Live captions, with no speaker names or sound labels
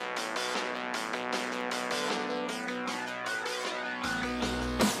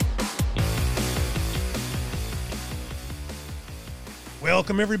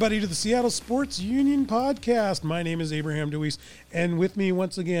Welcome, everybody, to the Seattle Sports Union Podcast. My name is Abraham DeWeese, and with me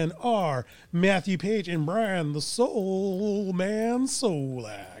once again are Matthew, Paige, and Brian, the Soulman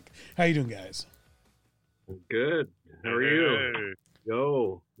Solack. How you doing, guys? Good. How are you?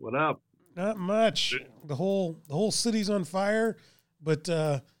 Yo, what up? Not much. The whole city's on fire, but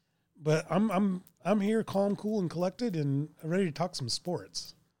I'm here, calm, cool, and collected, and ready to talk some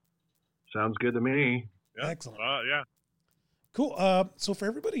sports. Sounds good to me. Yeah. Excellent. Yeah. Cool. So for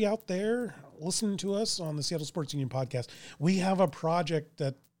everybody out there listening to us on the Seattle Sports Union Podcast, we have a project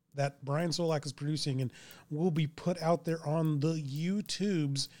that Brian Solack is producing and will be put out there on the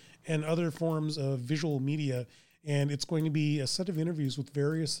YouTubes and other forms of visual media. And it's going to be a set of interviews with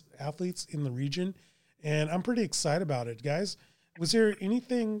various athletes in the region. And I'm pretty excited about it, guys. Was there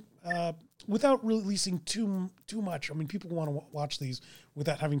anything, without releasing too much, I mean, people want to watch these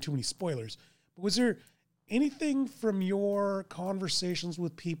without having too many spoilers, but was there anything from your conversations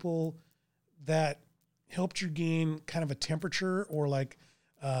with people that helped you gain kind of a temperature or like,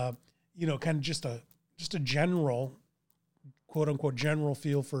 kind of just a general, quote unquote, general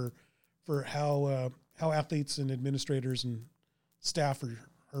feel for how athletes and administrators and staff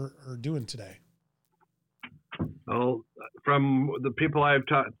are doing today? Well, from the people I've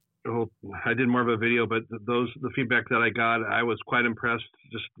talked, I did more of a video, but the feedback that I got, I was quite impressed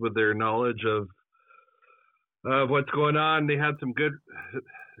just with their knowledge of what's going on. They had some good.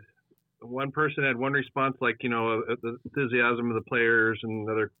 One person had one response, like the enthusiasm of the players, and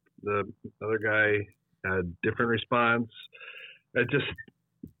the other guy had different response. But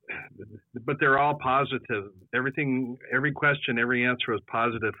they're all positive. Every question, every answer was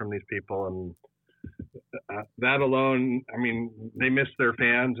positive from these people, and that alone, I mean, they miss their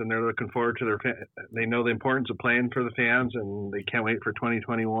fans, and they're looking forward to they know the importance of playing for the fans, and they can't wait for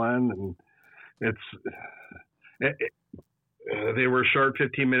 2021. And they were short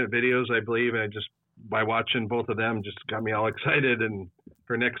 15-minute videos, I believe, and just by watching both of them just got me all excited. And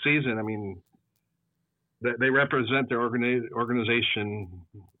for next season, I mean, they represent their organization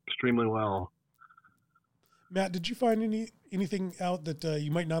extremely well. Matt, did you find anything out that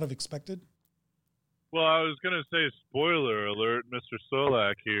you might not have expected? Well, I was going to say, spoiler alert, Mr.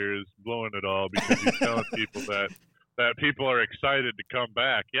 Solack here is blowing it all because he's telling people that people are excited to come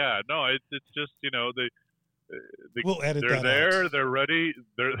back. Yeah, no, it's just, we'll edit they're that there, out. they're ready.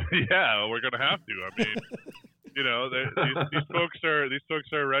 Yeah, we're going to have to. I mean, these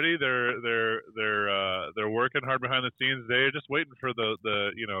folks are ready. They're working hard behind the scenes. They're just waiting for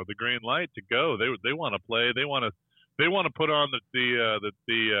the green light to go. They want to play. They want to put on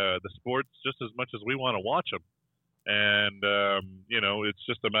the sports just as much as we want to watch them. And it's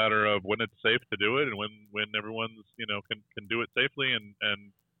just a matter of when it's safe to do it, and when everyone's can do it safely and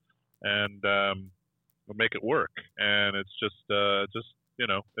make it work. And it's just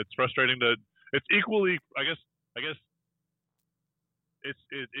it's frustrating it's equally, I guess it's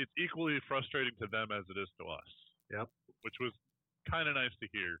equally frustrating to them as it is to us. Yep. Which was kind of nice to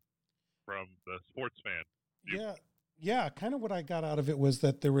hear from the sports fan. Yeah. Kind of what I got out of it was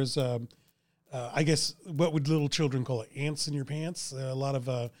that there was, I guess, what would little children call it? Ants in your pants. A lot of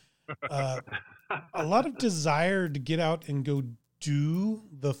desire to get out and go do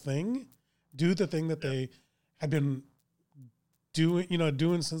the thing that they had been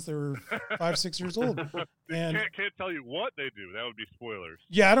doing since they were 5-6 years old. And can't tell you what they do. That would be spoilers.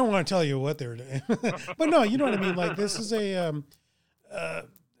 Yeah, I don't want to tell you what they were doing. But no, you know what I mean? Like, this is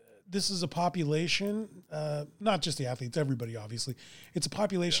a population, not just the athletes, everybody, obviously. It's a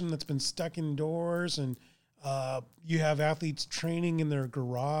population that's been stuck indoors, and you have athletes training in their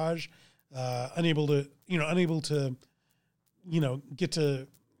garage, unable to get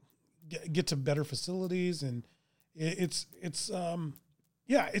to better facilities. And it's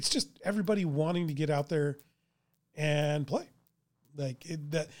just everybody wanting to get out there and play. Like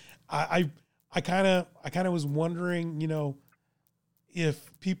I kind of was wondering,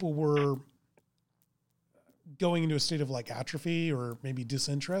 if people were going into a state of like atrophy or maybe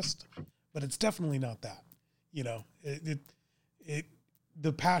disinterest, but it's definitely not that.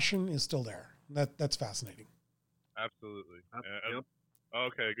 The passion is still there. That's fascinating. Absolutely. Yep.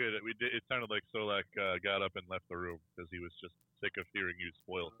 Okay, good. It sounded like Solack got up and left the room because he was just sick of hearing you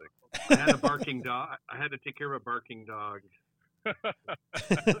spoil things. I had a barking dog. I had to take care of a barking dog.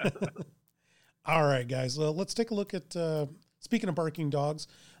 All right, guys. Well, let's take a look at, speaking of barking dogs,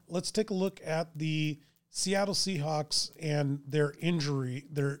 let's take a look at the Seattle Seahawks and their injury,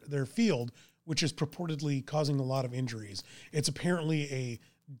 their field, which is purportedly causing a lot of injuries. It's apparently a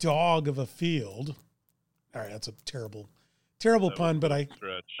dog of a field. All right, that's a terrible pun, but I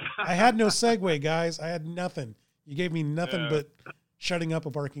had no segue, guys. I had nothing. You gave me nothing but shutting up a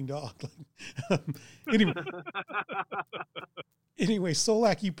barking dog. Anyway,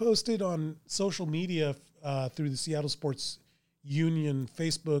 Solack, you posted on social media through the Seattle Sports Union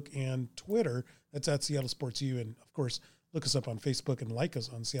Facebook and Twitter. That's at Seattle Sports U. And, of course, look us up on Facebook and like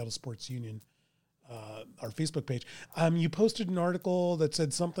us on Seattle Sports Union, our Facebook page. You posted an article that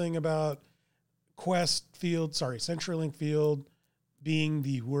said something about CenturyLink Field being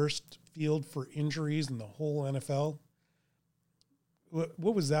the worst field for injuries in the whole NFL.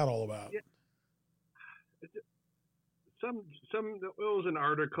 What was that all about? Yeah. It was an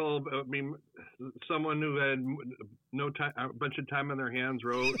article. I mean, someone who had no time, a bunch of time on their hands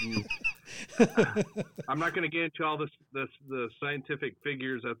wrote. And I'm not going to get into all the scientific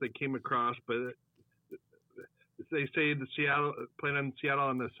figures that they came across, but they say playing on Seattle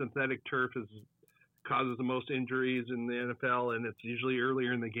on the synthetic turf causes the most injuries in the NFL, and it's usually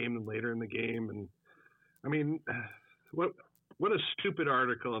earlier in the game than later in the game. And I mean, what a stupid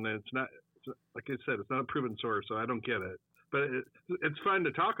article, and it's not. Like I said, it's not a proven source, so I don't get it. But it's fun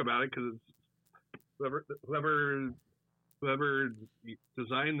to talk about it because whoever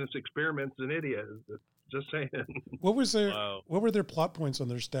designed this experiment is an idiot. Just saying. What were their plot points on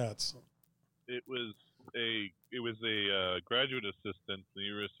their stats? It was a graduate assistant at the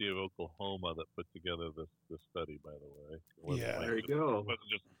University of Oklahoma that put together this study. By the way, there you go.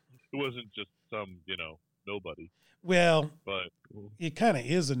 It wasn't just some nobody. Well, but it kind of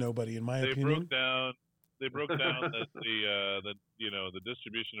is a nobody in my opinion. They broke down that the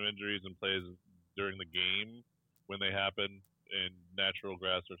distribution of injuries and plays during the game when they happen in natural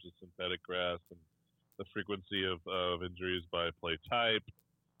grass versus synthetic grass, and the frequency of injuries by play type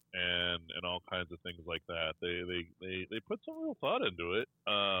and all kinds of things like that. They put some real thought into it.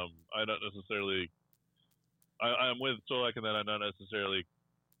 I don't necessarily. I'm with Solack in that I'm not necessarily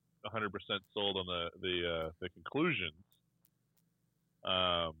 100% sold on the conclusions,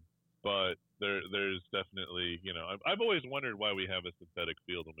 but there's definitely I've always wondered why we have a synthetic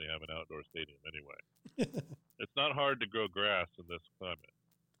field when we have an outdoor stadium anyway. It's not hard to grow grass in this climate.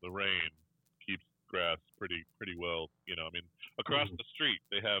 The rain keeps grass pretty well. I mean, across the street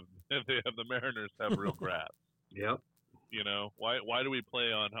they have the Mariners have real grass. Yep. Why do we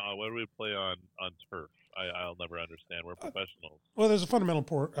play on turf? I'll never understand. We're professionals. Well, there's a fundamental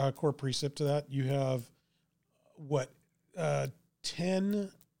core precept to that. You have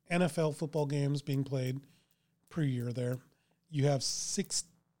 10 NFL football games being played per year there. You have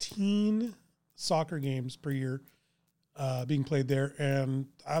 16 soccer games per year being played there. And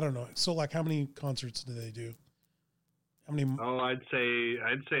I don't know. So how many concerts do they do? How many? Oh, I'd say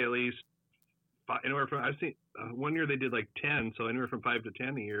at least anywhere from, I've seen one year they did like 10. So anywhere from 5 to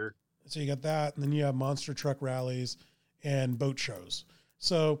 10 a year. So you got that, and then you have monster truck rallies and boat shows.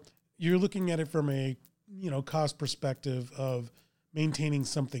 So you're looking at it from a cost perspective of maintaining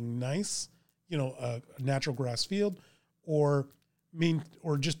something nice, a natural grass field, or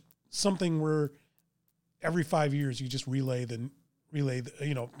just something where every 5 years you just lay down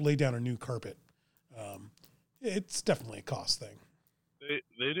a new carpet. It's definitely a cost thing.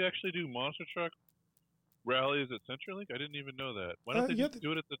 They actually do monster truck rallies at CenturyLink? I didn't even know that. Why don't they just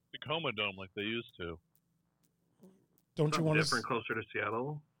do it at the Tacoma Dome like they used to? Don't you want different closer to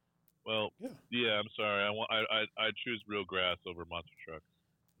Seattle? Well, yeah. I'm sorry. I choose real grass over monster trucks.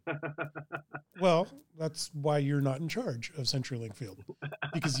 Well, that's why you're not in charge of CenturyLink Field,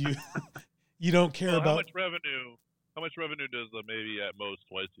 because you don't care about how much revenue does the maybe at most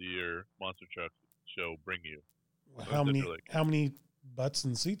twice a year monster truck show bring you? How many butts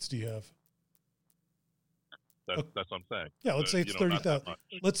and seats do you have? That's what I'm saying. Yeah, let's say it's 30,000.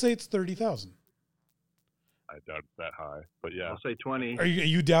 Let's say it's 30,000. I doubt it's that high, but yeah. I'll say 20.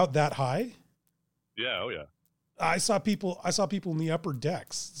 You doubt that high? Yeah, oh yeah. I saw people in the upper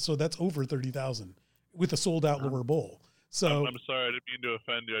decks, so that's over 30,000 with a sold out lower bowl. So I'm sorry, I didn't mean to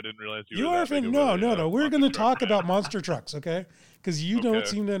offend you. I didn't realize you are offended. No. We're going to talk about monster trucks, okay? Because you don't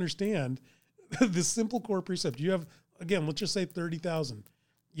seem to understand this simple core precept. You have, again, let's just say 30,000.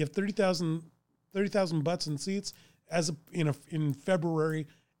 You have 30,000 butts and seats in February,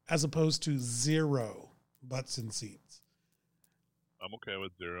 as opposed to 0 butts and seats. I'm okay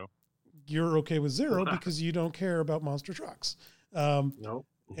with 0. You're okay with 0 because you don't care about monster trucks. Nope.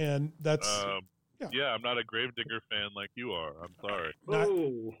 And that's yeah. I'm not a Gravedigger fan like you are. I'm sorry.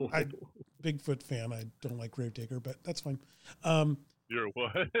 Bigfoot fan. I don't like Gravedigger, but that's fine. You're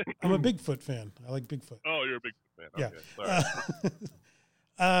what? I'm a Bigfoot fan. I like Bigfoot. Oh, you're a Bigfoot fan. Yeah. Okay,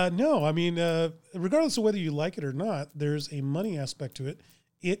 sorry. No, I mean, regardless of whether you like it or not, there's a money aspect to it.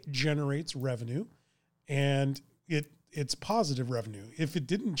 It generates revenue, and it's positive revenue. If it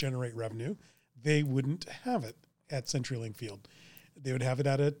didn't generate revenue, they wouldn't have it at CenturyLink Field. They would have it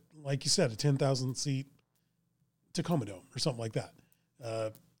at like you said, a 10,000 seat Tacoma Dome or something like that.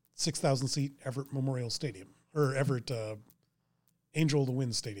 6,000 seat Everett Memorial Stadium or Everett Angel of the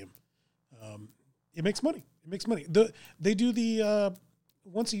Wind Stadium. It makes money. They do the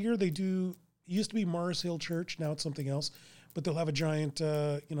once a year. They do. It used to be Mars Hill Church. Now it's something else. But they'll have a giant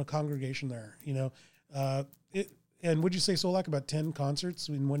congregation there. And would you say, Solack, about 10 concerts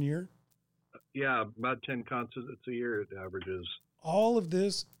in 1 year? Yeah, about 10 concerts a year it averages. All of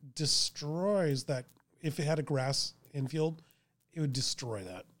this destroys that. If it had a grass infield, it would destroy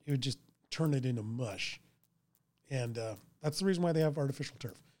that. It would just turn it into mush. And that's the reason why they have artificial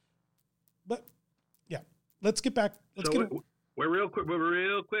turf. But, yeah, let's get back. We're real quick.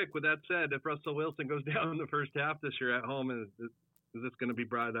 With that said, if Russell Wilson goes down in the first half this year at home, is this going to be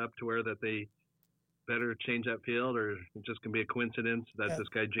brought up to where that they better change that field, or it's just going to be a coincidence that this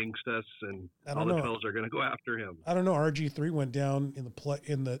guy jinxed us and all the 12s are going to go after him? I don't know. RG3 went down in the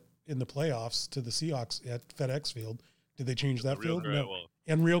playoffs to the Seahawks at FedEx Field. Did they change that field? No.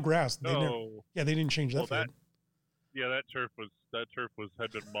 And real grass. No. They didn't change that field. That turf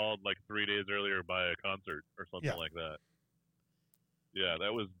had been mauled like 3 days earlier by a concert or something like that. Yeah,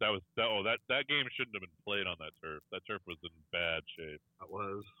 that game shouldn't have been played on that turf. That turf was in bad shape. It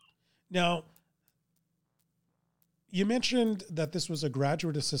was. Now, you mentioned that this was a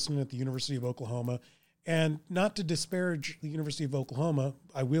graduate assistant at the University of Oklahoma, and not to disparage the University of Oklahoma,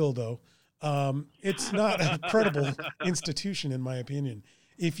 I will though. It's not a credible institution in my opinion.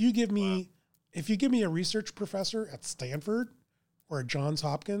 If you give me a research professor at Stanford or at Johns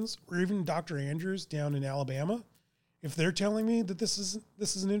Hopkins or even Dr. Andrews down in Alabama, if they're telling me that this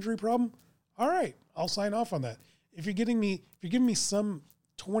is an injury problem, all right, I'll sign off on that. If you're giving me some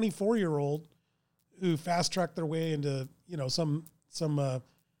 24-year-old who fast-tracked their way into some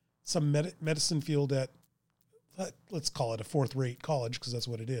medicine field at, let's call it a fourth-rate college because that's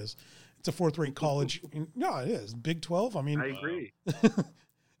what it is. It's a fourth-rate college. No, it is Big 12. I mean, I agree.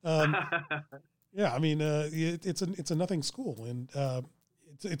 Yeah, I mean, it's a nothing school, and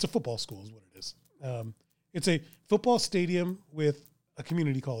it's a football school is what it is. It's a football stadium with a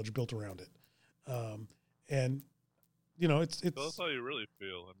community college built around it, and it's. That's how you really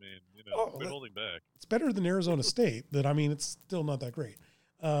feel. I mean, quit holding back. It's better than Arizona State, but I mean, it's still not that great.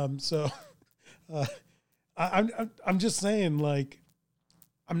 I'm just saying, like,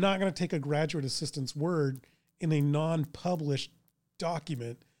 I'm not going to take a graduate assistant's word in a non-published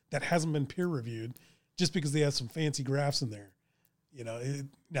document that hasn't been peer reviewed just because they have some fancy graphs in there.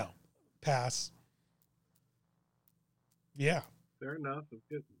 No, pass. Yeah. Fair enough.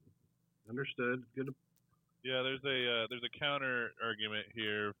 Good. Understood. Good. Yeah, there's a counter argument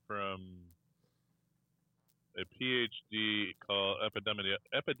here from a PhD called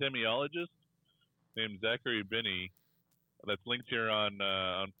epidemiologist named Zachary Binney that's linked here on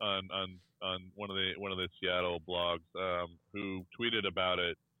one of the Seattle blogs who tweeted about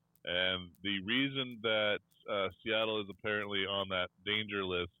it, and the reason that Seattle is apparently on that danger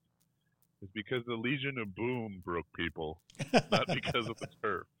list is because the Legion of Boom broke people, not because of the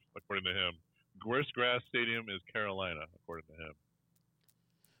turf, according to him. Worst grass stadium is Carolina, according to him.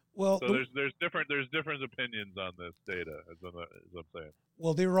 Well, so there's different opinions on this data, as I'm saying.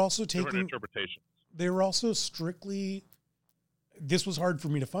 Well, they were also taking different interpretations. They were also strictly. This was hard for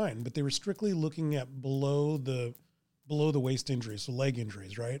me to find, but they were strictly looking at below the waist injuries, so leg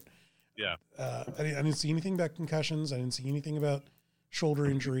injuries, right? Yeah. I didn't see anything about concussions. I didn't see anything about shoulder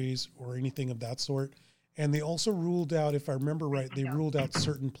injuries or anything of that sort. And they also ruled out, if I remember right, they ruled out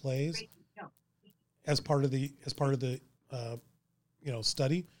certain plays as part of the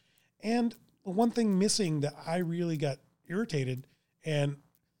study. And the one thing missing that I really got irritated, and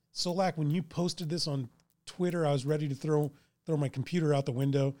Solack, when you posted this on Twitter, I was ready to throw my computer out the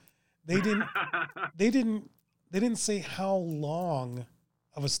window. They didn't say how long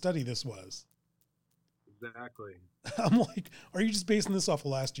of a study this was. Exactly. I'm like, are you just basing this off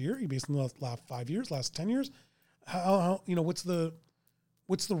of last year? Are you basing this off last 5 years, last 10 years? How what's the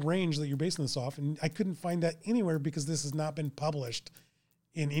range that you're basing this off? And I couldn't find that anywhere because this has not been published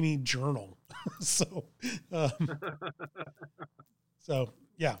in any journal. So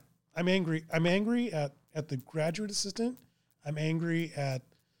yeah, I'm angry. I'm angry at the graduate assistant. I'm angry at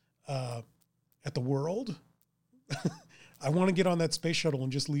the world. I want to get on that space shuttle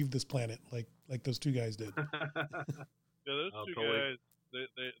and just leave this planet like those two guys did. Yeah, those two guys,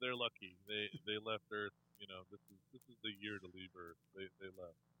 they're lucky. They left Earth. This is the year to leave Earth. They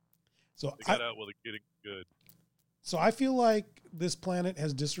left. So they got out while the getting good. So I feel like this planet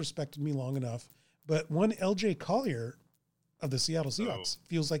has disrespected me long enough. But one LJ Collier of the Seattle Seahawks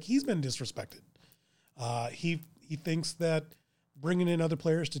feels like he's been disrespected. He thinks that bringing in other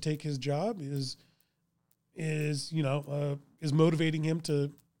players to take his job is motivating him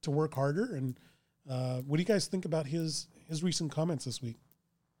to work harder. And what do you guys think about his recent comments this week?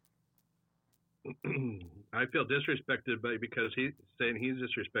 I feel disrespected because he's saying he's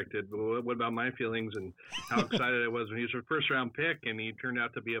disrespected. But what about my feelings and how excited I was when he was a first-round pick and he turned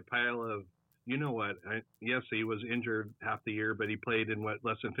out to be a pile of, you know what? Yes, he was injured half the year, but he played in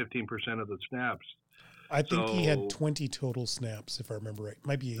less than 15% of the snaps. I think he had 20 total snaps, if I remember right.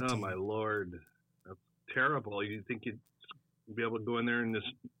 Might be 18. Oh my Lord, that's terrible. You think you'd be able to go in there and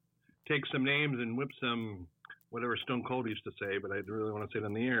just take some names and whip some, whatever Stone Cold used to say, but I didn't really want to say it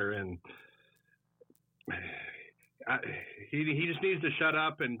on the air. And he just needs to shut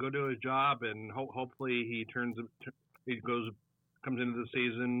up and go do his job, and hopefully he comes into the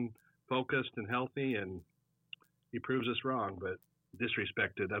season focused and healthy, and he proves us wrong. But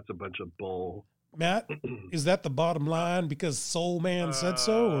disrespected, that's a bunch of bull. Matt, is that the bottom line because Soulman said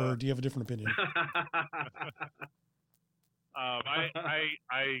so, or do you have a different opinion? I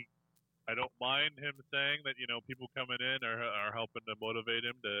don't mind him saying that, people coming in are helping to motivate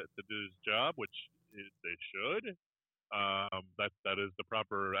him to do his job, which they should. That is the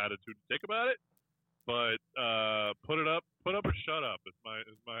proper attitude to take about it. But put up or shut up is my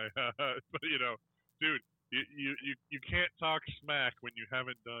dude, you can't talk smack when you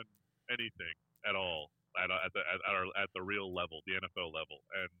haven't done anything at all at the real level, the NFL level,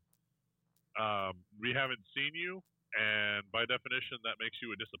 and we haven't seen you, and by definition that makes you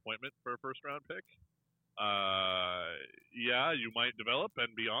a disappointment for a first round pick. Yeah, you might develop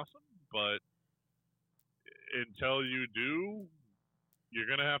and be awesome, but until you do, you're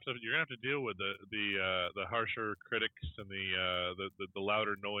gonna have to deal with the harsher critics and the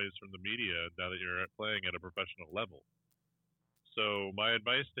louder noise from the media now that you're playing at a professional level. So my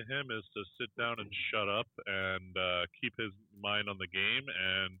advice to him is to sit down and shut up and keep his mind on the game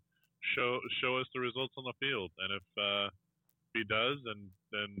and show us the results on the field. And if he does,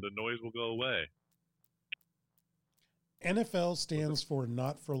 then the noise will go away. NFL stands for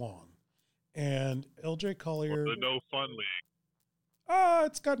not for long. And LJ Collier. The no fun league.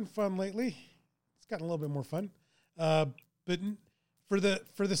 It's gotten fun lately. It's gotten a little bit more fun. But for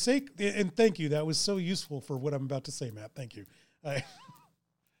the sake, and thank you, that was so useful for what I'm about to say, Matt. Thank you.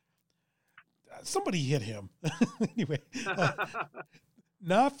 Somebody hit him. Anyway,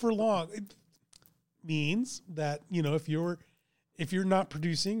 not for long. It means that, if you're not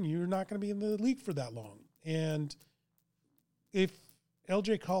producing, you're not going to be in the league for that long. And if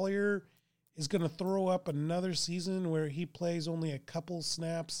LJ Collier is going to throw up another season where he plays only a couple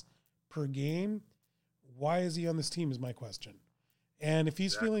snaps per game, why is he on this team is my question. And if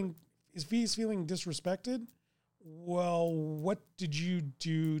he's feeling disrespected, well, what did you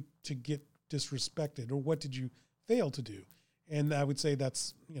do to get disrespected, or what did you fail to do? And I would say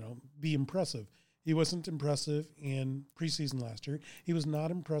that's, be impressive. He wasn't impressive in preseason last year. He was not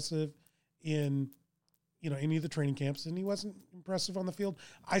impressive in, any of the training camps, and he wasn't impressive on the field.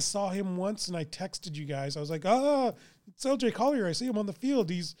 I saw him once and I texted you guys. I was like, it's LJ Collier. I see him on the field.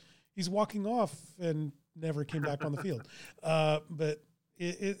 He's walking off, and never came back on the field. But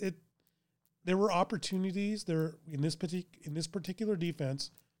there were opportunities there in this particular defense.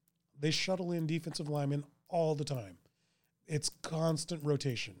 They shuttle in defensive linemen all the time. It's constant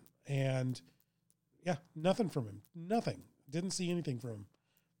rotation, and nothing from him. Nothing. Didn't see anything from him.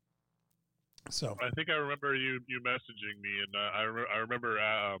 So I think I remember you messaging me, and I remember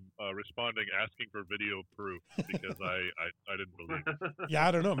responding, asking for video proof because I didn't believe it. Yeah,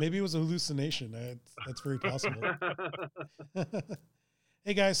 I don't know. Maybe it was a hallucination. That's very possible.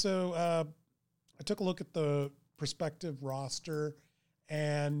 Hey guys, so I took a look at the prospective roster,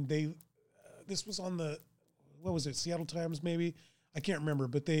 and this was on the, what was it, Seattle Times maybe? I can't remember,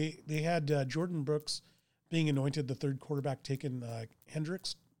 but they had Jordan Brooks being anointed the third quarterback taking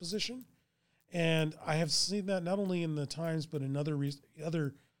Hendrick's position. And I have seen that not only in the Times, but in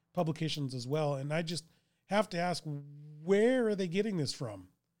other publications as well. And I just have to ask, where are they getting this from?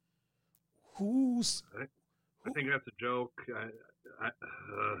 I think that's a joke.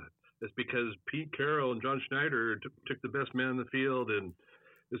 It's because Pete Carroll and John Schneider took the best man in the field, and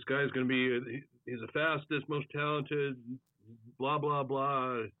this guy's going to be, he's the fastest, most talented, blah, blah,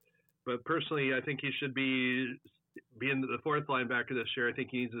 blah. But personally, I think he should be in the fourth linebacker this year. I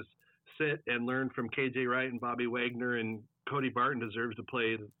think he needs to sit and learn from KJ Wright and Bobby Wagner, and Cody Barton deserves to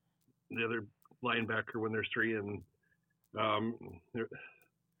play the other linebacker when there's three. And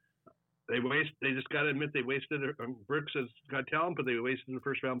they just got to admit they wasted. Brooks has got talent, but they wasted a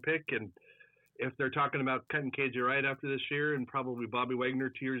first round pick. And if they're talking about cutting KJ Wright after this year and probably Bobby Wagner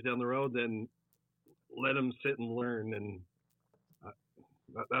 2 years down the road, then let them sit and learn. And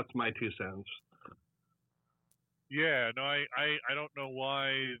That's my 2 cents. Yeah, no, I don't know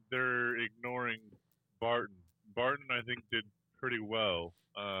why they're ignoring Barton. Barton, I think, did pretty well.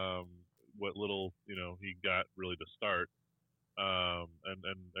 What little he got really to start, and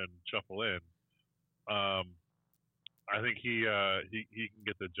shuffle in. I think he can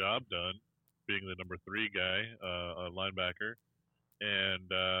get the job done, being the number 3 guy, a linebacker,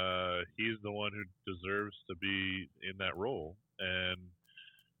 and he's the one who deserves to be in that role. And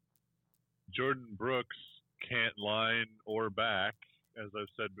Jordan Brooks can't line or back, as I've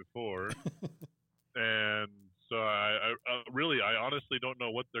said before, and so I honestly don't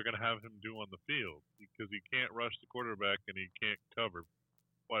know what they're going to have him do on the field, because he can't rush the quarterback and he can't cover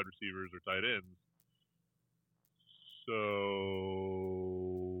wide receivers or tight ends. So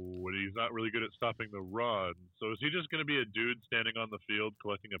he's not really good at stopping the run. So is he just going to be a dude standing on the field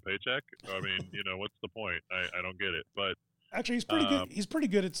collecting a paycheck? I mean, what's the point? I don't get it. But actually, he's pretty good. He's pretty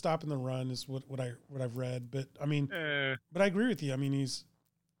good at stopping the run, is what I've read. But I mean, but I agree with you. I mean, he's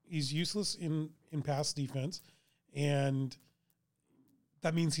useless in pass defense, and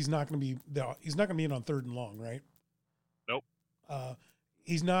that means he's not going to be in on 3rd and long, right? Nope.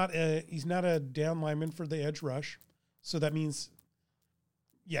 He's not a down lineman for the edge rush. So that means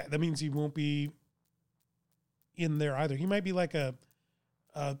he won't be in there either. He might be like a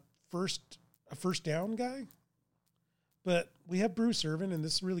first down guy, but we have Bruce Irvin, and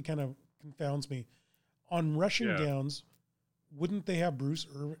this really kind of confounds me. On rushing downs, wouldn't they have Bruce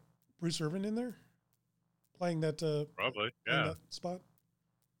Irvin in there playing that? Probably, that spot.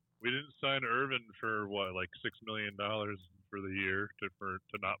 We didn't sign Irvin for $6 million for the year to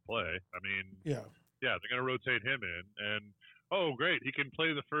not play. I mean, yeah, they're going to rotate him in, and oh, great, he can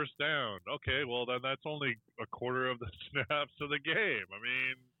play the first down. Okay, well then that's only a quarter of the snaps of the game. I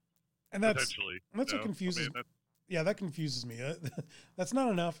mean, and that's what confuses. That confuses me. That's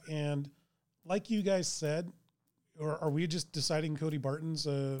not enough. And like you guys said, or are we just deciding Cody Barton's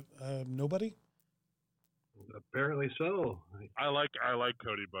nobody? Apparently so. I like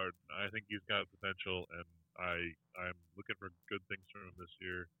Cody Barton. I think he's got potential, and I'm looking for good things from him this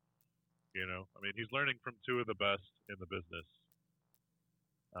year. I mean, he's learning from 2 of the best in the business.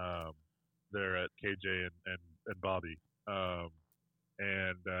 There at KJ and Bobby,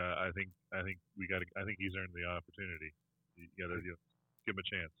 and I think he's earned the opportunity. You got to give him a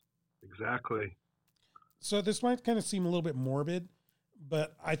chance. Exactly. So this might kind of seem a little bit morbid,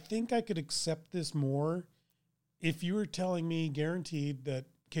 but I think I could accept this more if you were telling me guaranteed that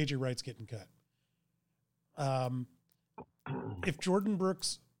KJ Wright's getting cut. If Jordan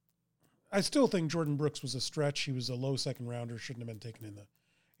Brooks, I still think Jordan Brooks was a stretch. He was a low 2nd rounder, shouldn't have been taken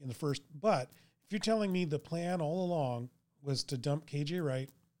in the first. But if you're telling me the plan all along was to dump KJ Wright,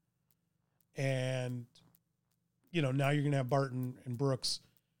 and now you're going to have Barton and Brooks,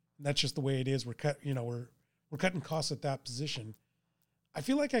 and that's just the way it is. We're cutting costs at that position. I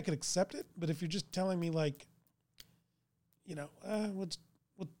feel like I could accept it, but if you're just telling me we'll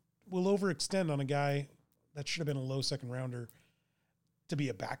overextend on a guy that should have been a low 2nd rounder to be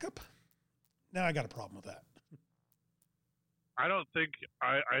a backup, now I got a problem with that. I think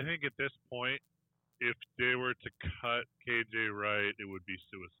at this point, if they were to cut KJ Wright, it would be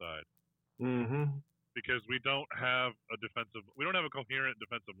suicide. Mm-hmm. Because we don't have a coherent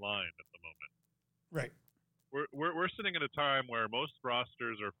defensive line at the moment. Right. We're sitting at a time where most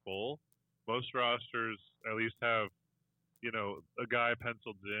rosters are full. Most rosters at least have, a guy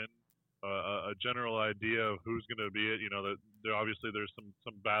penciled in, a general idea of who's going to be it. Obviously there's some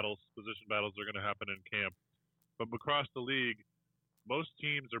position battles that are going to happen in camp, but across the league, most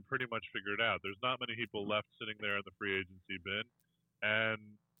teams are pretty much figured out. There's not many people left sitting there in the free agency bin, and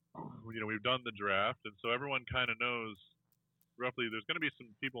we've done the draft, and so everyone kind of knows roughly. There's going to be some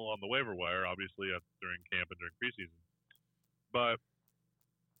people on the waiver wire, obviously, during camp and during preseason, but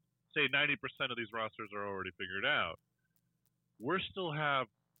say 90% of these rosters are already figured out. We still have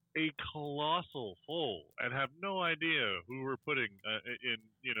a colossal hole and have no idea who we're putting in,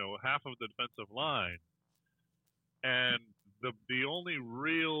 half of the defensive line. And the only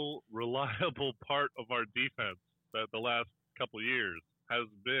real reliable part of our defense that the last couple of years has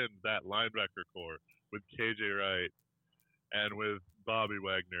been that linebacker core with KJ Wright and with Bobby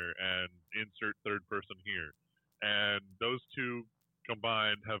Wagner and insert third person here. And those 2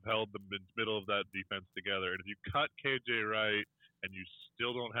 combined have held the middle of that defense together. And if you cut KJ Wright and you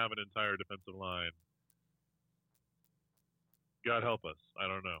still don't have an entire defensive line, God help us. I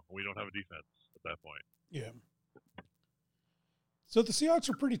don't know. We don't have a defense at that point. Yeah. So the Seahawks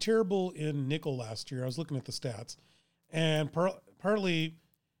were pretty terrible in nickel last year. I was looking at the stats, and partly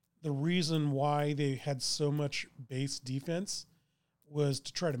the reason why they had so much base defense was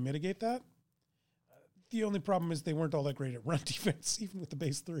to try to mitigate that. The only problem is they weren't all that great at run defense, even with the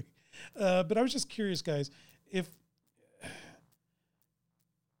base 3. But I was just curious, guys, if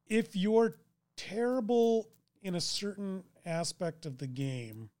you're terrible in a certain aspect of the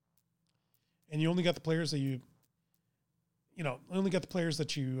game, and you only got the players that you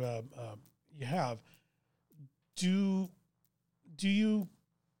have, do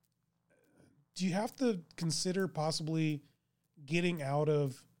you have to consider possibly getting out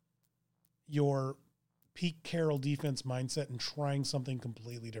of your Pete Carroll defense mindset and trying something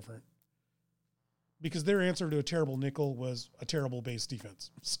completely different? Because their answer to a terrible nickel was a terrible base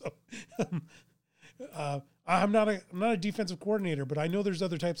defense. So I'm not a defensive coordinator, but I know there's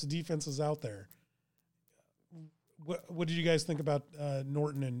other types of defenses out there. What did you guys think about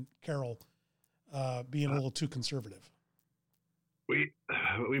Norton and Carroll being a little too conservative?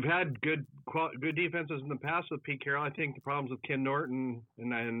 We've had good defenses in the past with Pete Carroll. I think the problems with Ken Norton,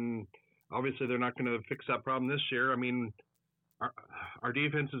 and obviously they're not going to fix that problem this year. I mean, our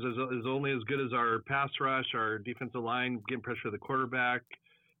defense is only as good as our pass rush, our defensive line getting pressure to the quarterback,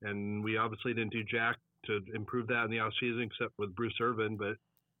 and we obviously didn't do jack to improve that in the offseason except with Bruce Irvin, but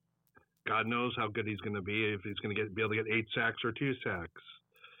God knows how good he's going to be, if he's going to be able to get 8 sacks or 2 sacks.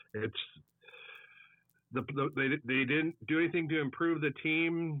 They didn't do anything to improve the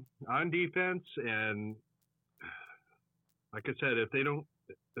team on defense, and like I said, if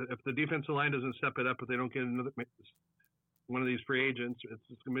the defensive line doesn't step it up, if they don't get one of these free agents,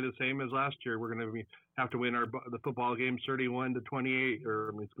 it's going to be the same as last year. We're going to have to win the football games 31-28, or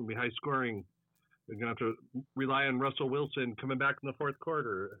it's going to be high scoring. We're going to have to rely on Russell Wilson coming back in the fourth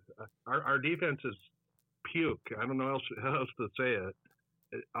quarter. Our defense is puke. I don't know how else to say it.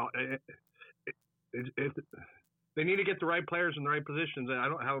 They need to get the right players in the right positions. I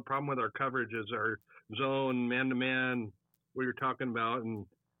don't have a problem with our coverages, our zone, man-to-man, what you're talking about, and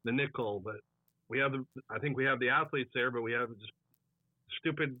the nickel. But I think we have the athletes there, but we have just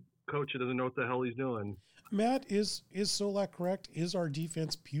stupid coach that doesn't know what the hell he's doing. Matt, is Solack correct? Is our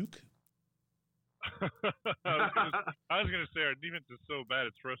defense puke? I was going to say our defense is so bad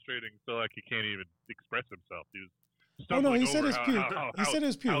it's frustrating. Solack, he can't even express himself. He was he said his puke. He said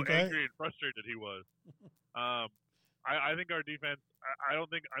his puke. How angry and frustrated he was. I think our defense, I don't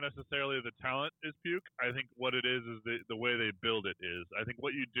think necessarily the talent is puke. I think what it is the way they build it is. I think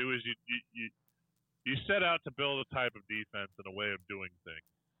what you do is you set out to build a type of defense and a way of doing things.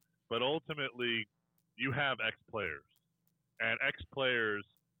 But ultimately, you have X players. And X players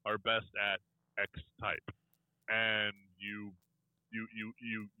are best at X type. And you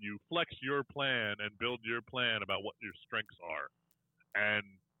flex your plan and build your plan about what your strengths are. And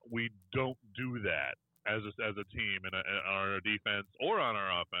we don't do that as a team on our defense or on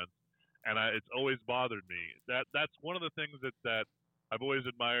our offense. And it's always bothered me. That's one of the things that I've always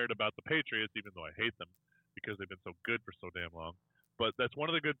admired about the Patriots, even though I hate them because they've been so good for so damn long. But that's one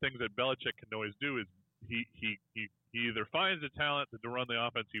of the good things that Belichick can always do is he either finds the talent to run the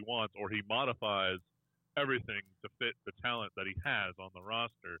offense he wants, or he modifies everything to fit the talent that he has on the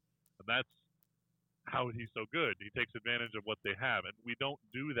roster. And that's how he's so good. He takes advantage of what they have. And we don't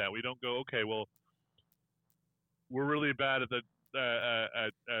do that. We don't go, okay, well, we're really bad at the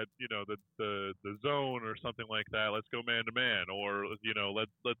zone or something like that. Let's go man to man, or let's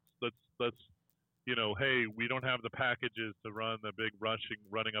hey, we don't have the packages to run the big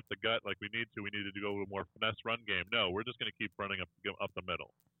running up the gut like we need to. We needed to go to a more finesse run game. No, we're just going to keep running up the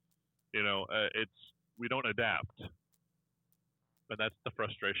middle. We don't adapt, and that's the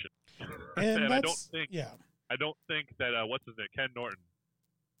frustration. And I don't think that what's his name, Ken Norton,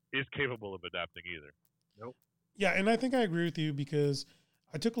 is capable of adapting either. Nope. Yeah, and I think I agree with you because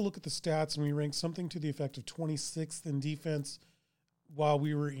I took a look at the stats and we ranked something to the effect of 26th in defense while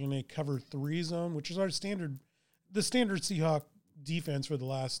we were in a cover 3 zone, which is the standard Seahawk defense for the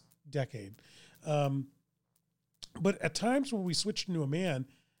last decade. But at times when we switched into a man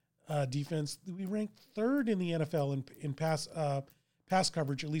defense, we ranked 3rd in the NFL in pass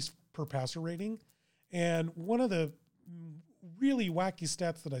coverage, at least per passer rating. And one of the really wacky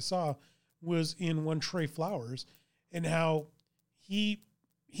stats that I saw was in one Trey Flowers, and how he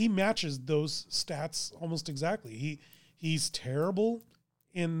matches those stats almost exactly. He's terrible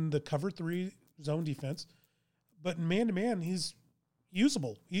in the cover 3 zone defense, but man to man, he's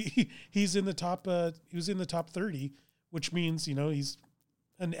usable. He's in the top. He was in the top 30, which means he's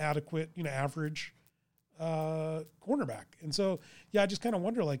an adequate, average cornerback. And so, yeah, I just kind of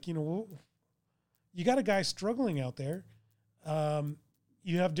wonder, you got a guy struggling out there.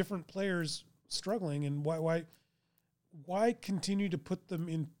 You have different players struggling, and why continue to put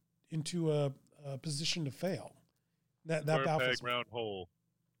them into a position to fail? That Square baffles peg, me. round hole.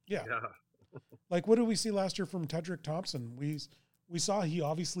 Yeah. Yeah. Like, what did we see last year from Tedrick Thompson? We saw he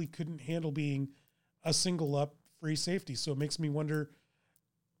obviously couldn't handle being a single up free safety. So it makes me wonder,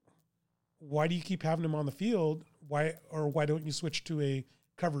 why do you keep having him on the field? Why don't you switch to a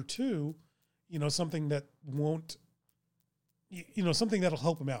cover 2? Something that won't, something that'll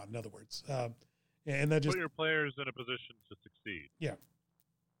help him out. In other words, and that just put your players in a position to succeed. Yeah.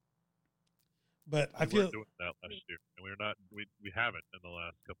 But I We feel weren't doing that last year, and we're not. We haven't in the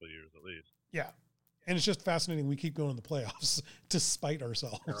last couple of years, at least. yeah, and it's just fascinating. We keep going to the playoffs to spite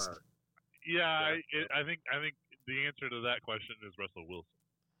ourselves. I think the answer to that question is Russell Wilson.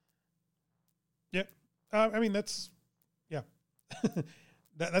 Yep. I mean, that's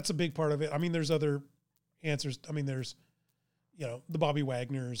that's a big part of it. I mean, there's other answers. I mean, there's the Bobby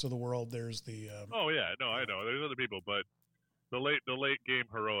Wagners of the world. There's the Oh yeah, no, I know. There's other people, but the late game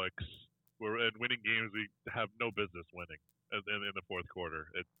heroics. And winning games we have no business winning in the fourth quarter.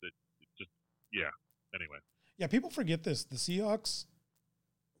 It just Anyway. Yeah, people forget this. The Seahawks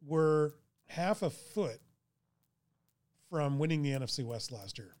were half a foot from winning the NFC West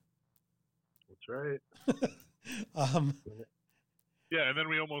last year. That's right. Yeah, and then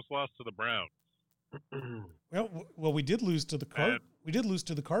we almost lost to the Browns. Well, we did lose to the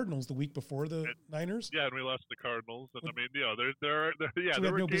Cardinals the week before the Niners. Yeah, and we lost to the Cardinals. And I mean, there So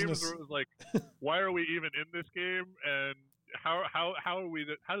were no games business. where it was like, why are we even in this game? And how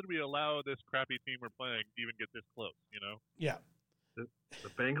did we allow this crappy team we're playing to even get this close? Yeah. The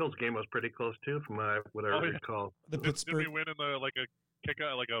Bengals game was pretty close too, from what I recall. The Pittsburgh. Did we win in the a kick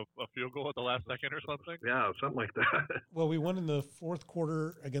out, like a field goal at the last second or something? Yeah, something like that. Well, we won in the fourth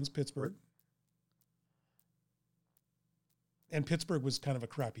quarter against Pittsburgh. And Pittsburgh was kind of a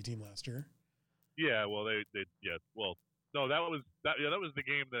crappy team last year. Yeah, well, well, no, that was the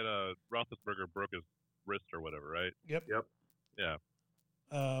game that Roethlisberger broke his wrist or whatever, right? Yep. Yeah.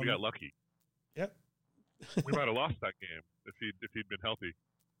 We got lucky. Yep. We might have lost that game if he'd been healthy.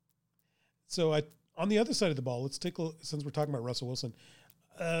 So on the other side of the ball, let's take a look, since we're talking about Russell Wilson.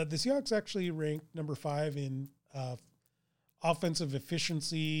 The Seahawks actually ranked number 5 in offensive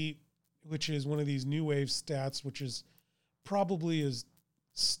efficiency, which is one of these new wave stats, which is probably as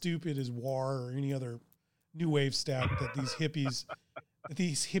stupid as WAR or any other new wave stat that these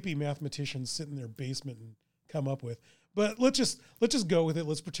hippie mathematicians sit in their basement and come up with. But let's just go with it.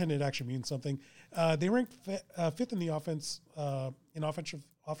 Let's pretend it actually means something. They ranked 5th in the offense in offensive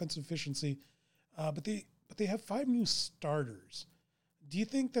efficiency, but they have 5 new starters. Do you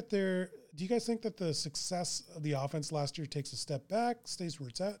guys think that the success of the offense last year takes a step back, stays where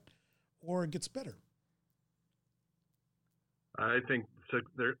it's at, or it gets better? I think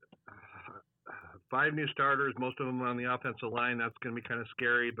there 5 new starters, most of them on the offensive line. That's going to be kind of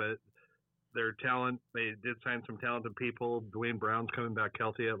scary, but their talent, they did sign some talented people. Dwayne Brown's coming back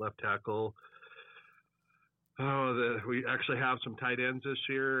healthy at left tackle. We actually have some tight ends this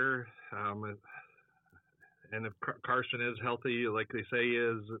year. And if Carson is healthy, like they say he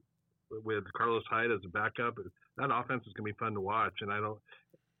is, with Carlos Hyde as a backup, that offense is going to be fun to watch. And I don't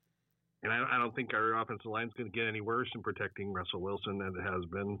think our offensive line is going to get any worse in protecting Russell Wilson than it has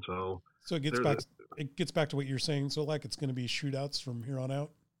been. So it gets back to what you're saying. So like it's going to be shootouts from here on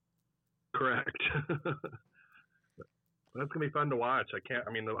out. Correct. That's going to be fun to watch. The offense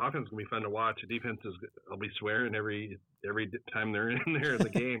is going to be fun to watch. The defense I'll be swearing every time they're in there in the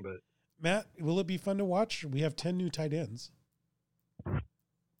game. But Matt, will it be fun to watch? We have 10 new tight ends. 10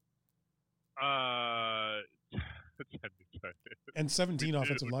 new tight ends. And 17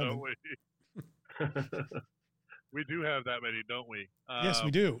 offensive linemen. We do have that many, don't we? Yes,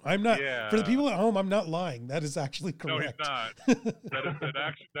 we do. I'm not. Yeah. For the people at home, I'm not lying. That is actually correct. No, he's not.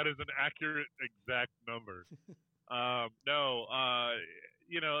 That is an accurate, exact number. I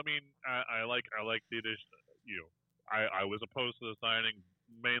like the addition. I was opposed to the signing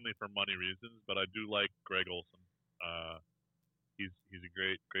mainly for money reasons, but I do like Greg Olsen. He's a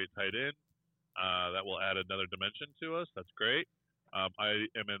great tight end. That will add another dimension to us. That's great. I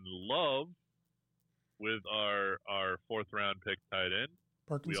am in love with our 4th round pick tight end.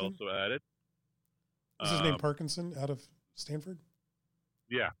 Parkinson? We also added. Is his name Parkinson out of Stanford?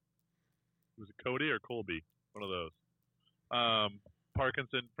 Yeah. Was it Cody or Colby? One of those.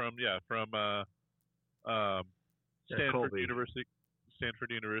 Parkinson from Stanford University.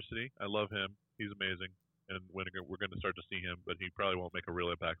 Stanford University. I love him. He's amazing. And we're going to start to see him, but he probably won't make a real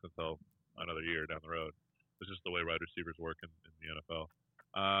impact until another year down the road. It's just the way wide receivers work in the NFL.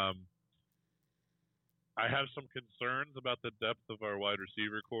 I have some concerns about the depth of our wide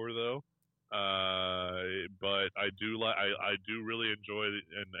receiver core, though. But I do really enjoy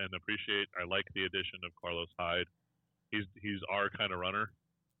and appreciate. I like the addition of Carlos Hyde. he's our kind of runner.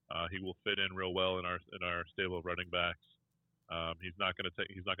 He will fit in real well in our stable of running backs. He's not going to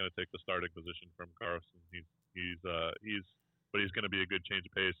take the starting position from Carson. But he's going to be a good change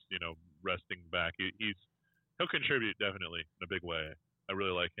of pace. Resting back. He'll contribute definitely in a big way. I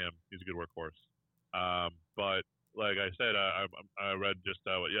really like him. He's a good workhorse. But like I said, I read just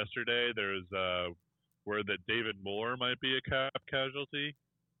yesterday. There's word that David Moore might be a cap casualty.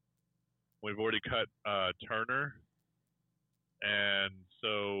 We've already cut Turner, and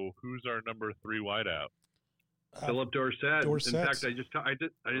so who's our number 3 wideout? Philip Dorsett. In fact, I just talked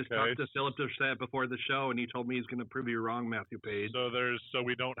to Philip Dorsett before the show, and he told me he's going to prove you wrong, Matthew Paige. So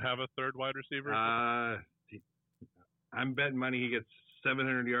we don't have a third wide receiver. I'm betting money he gets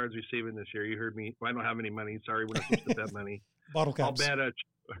 700 yards receiving this year. You heard me. I don't have any money. Sorry, we're not supposed to bet money. Bottle caps.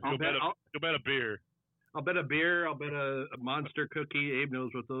 You'll bet a beer. I'll bet a beer. I'll bet a monster cookie. Abe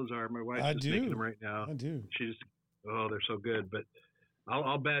knows what those are. My wife's just making them right now. I do. They're so good. But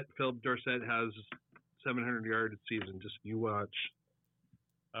I'll bet Philip Dorsett has 700 yards a season. Just you watch.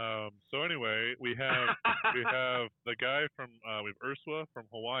 So anyway, we have the guy from we have Ursula from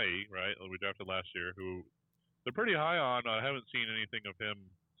Hawaii, right? We drafted last year, who they're pretty high on. I haven't seen anything of him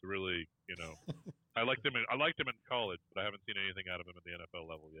to really, I liked him in college, but I haven't seen anything out of him at the NFL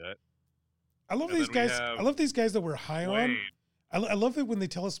level yet. I love these guys. I love these guys that we're high Swain. on. I love it when they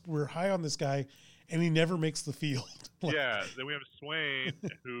tell us we're high on this guy and he never makes the field. Yeah. Then we have Swain,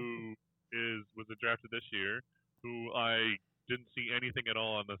 who was drafted this year, who I didn't see anything at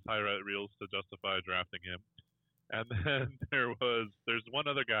all on the highlight reels to justify drafting him. And then there's one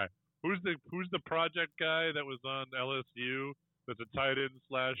other guy. Who's the project guy that was on LSU? That's a tight end /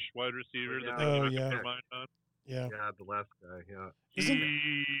 wide receiver. Yeah. Yeah, the last guy. Yeah.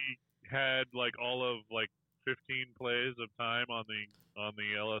 He had all of 15 plays of time on the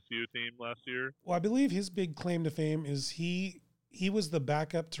LSU team last year. Well, I believe his big claim to fame is he was the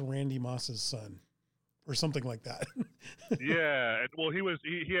backup to Randy Moss's son, or something like that. Yeah, and he was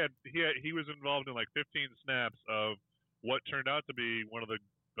involved in 15 snaps of what turned out to be one of the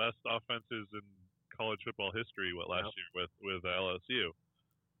best offenses in college football history last year with LSU.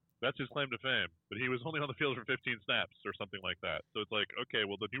 That's his claim to fame. But he was only on the field for 15 snaps or something like that. So it's okay,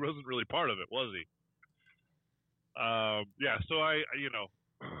 well, he wasn't really part of it, was he? Yeah. So I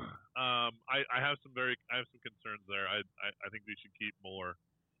have some concerns there. I think we should keep more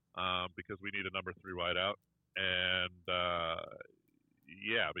because we need a number 3 wideout, and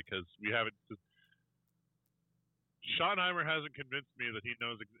because we haven't. Schottenheimer hasn't convinced me that he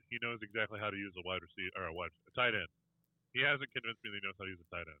knows exactly how to use a wide receiver or a tight end. He hasn't convinced me that he knows how to use a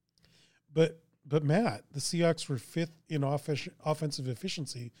tight end. But Matt, the Seahawks were 5th in offensive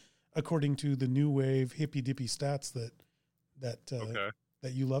efficiency according to the new wave hippy dippy stats that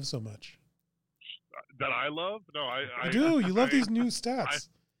you love so much. That I love? No, I do. You love these new stats.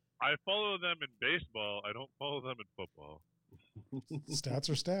 I follow them in baseball. I don't follow them in football. Stats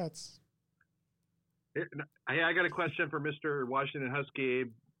are stats. I got a question for Mr. Washington Husky.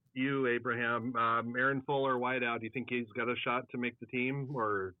 You, Abraham, Aaron Fuller, wideout. Do you think he's got a shot to make the team,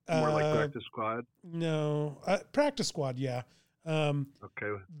 or more like practice squad? No, practice squad. Yeah.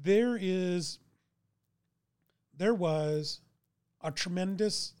 Okay. There was a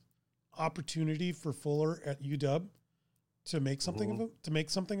tremendous opportunity for Fuller at UW to make something of him, to make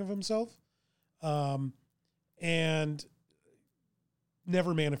something of himself, and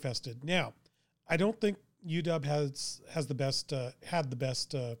never manifested. Now, I don't think UW has the best had the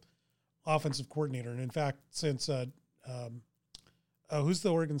best offensive coordinator, and in fact, since who's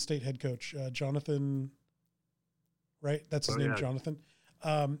the Oregon State head coach, Jonathan, right? That's his name, yeah. Jonathan.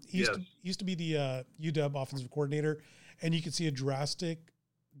 He used to be the UW offensive coordinator, and you could see a drastic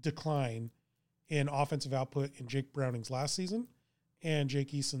decline in offensive output in Jake Browning's last season and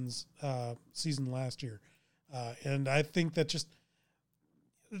Jake Eason's season last year, and I think that just,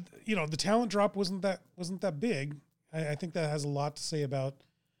 the talent drop wasn't that big. I think that has a lot to say about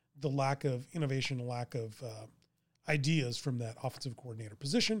the lack of innovation, lack of ideas from that offensive coordinator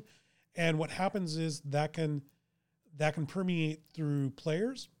position. And what happens is that can permeate through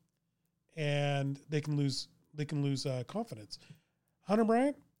players, and they can lose confidence. Hunter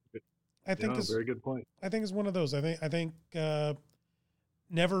Bryant, I think is very good point. I think is one of those. I think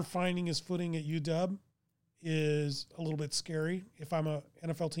never finding his footing at UW is a little bit scary. If I'm a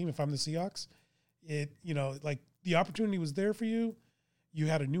NFL team, if I'm the Seahawks, the opportunity was there for you. You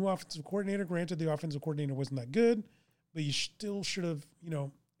had a new offensive coordinator. Granted, the offensive coordinator wasn't that good, but you still should have,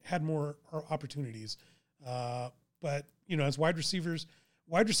 had more opportunities. But as wide receivers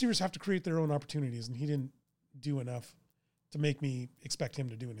have to create their own opportunities, and he didn't do enough to make me expect him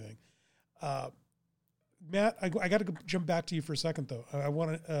to do anything. Matt, I got to jump back to you for a second, though. I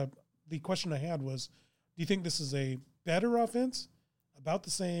want to. The question I had was, do you think this is a better offense, about the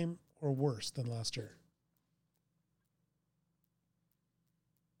same, or worse than last year?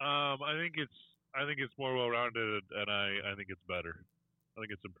 I think it's more well-rounded, and I think it's better. I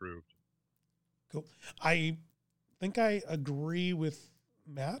think it's improved. Cool. I think I agree with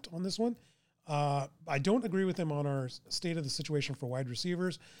Matt on this one. I don't agree with him on our state of the situation for wide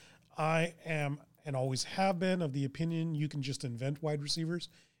receivers. I am and always have been of the opinion you can just invent wide receivers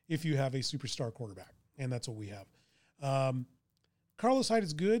if you have a superstar quarterback, and that's what we have. Carlos Hyde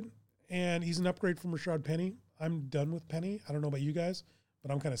is good, and he's an upgrade from Rashad Penny. I'm done with Penny. I don't know about you guys,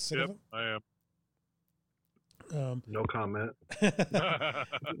 but I'm kind of sick of him. I am. No comment.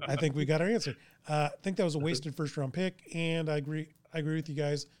 I think we got our answer. I think that was a wasted first-round pick, and I agree with you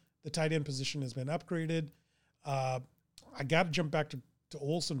guys. The tight end position has been upgraded. I got to jump back to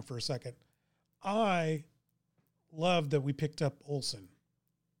Olsen for a second. I love that we picked up Olsen.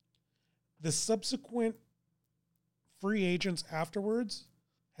 The subsequent free agents afterwards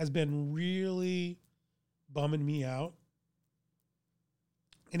has been really bumming me out.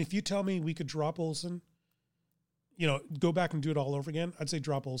 And if you tell me we could drop Olsen, go back and do it all over again, I'd say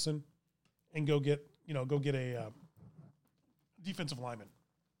drop Olsen and go get a defensive lineman.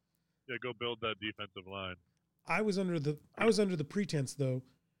 Yeah, go build that defensive line. I was under the pretense though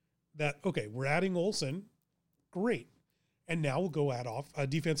that okay, we're adding Olsen, great, and now we'll go add off a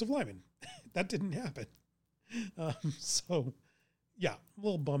defensive lineman. That didn't happen. So, yeah, I'm a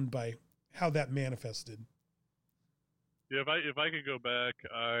little bummed by how that manifested. Yeah, if I could go back,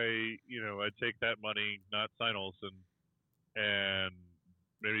 I'd take that money, not sign Olsen, and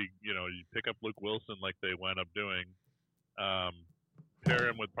maybe you pick up Luke Wilson like they wound up doing, pair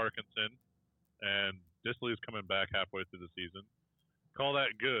him with Parkinson, and Disley's coming back halfway through the season. Call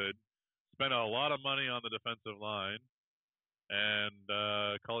that good. Spend a lot of money on the defensive line,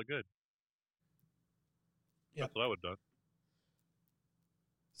 and call it good. Yeah. That's what I would have done.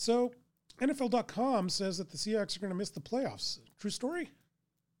 So, NFL.com says that the Seahawks are going to miss the playoffs. True story?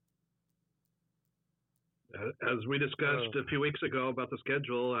 As we discussed a few weeks ago about the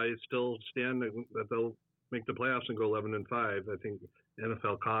schedule, I still stand that they'll make the playoffs and go 11-5. I think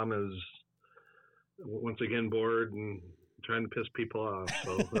NFL.com is once again bored and trying to piss people off.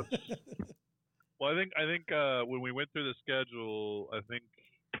 So that's... Well, I think when we went through the schedule, I think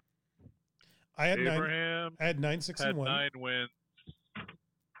I had Abraham 9, 6, and 1. 9 wins.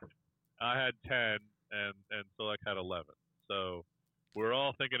 I had 10, and Solack had 11. So we're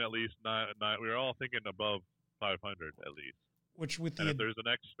all thinking at least 9. We're all thinking above 500 at least. Which with and the if there's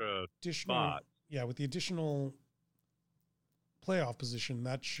an extra spot, with the additional playoff position,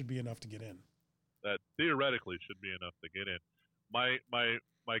 that should be enough to get in. That theoretically should be enough to get in. My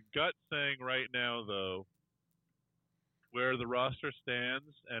gut saying right now, though, where the roster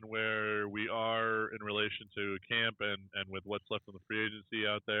stands and where we are in relation to camp and with what's left in the free agency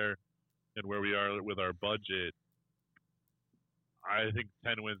out there and where we are with our budget, I think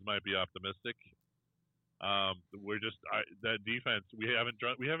 10 wins might be optimistic. That defense, we haven't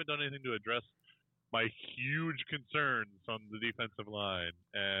done anything to address my huge concerns on the defensive line,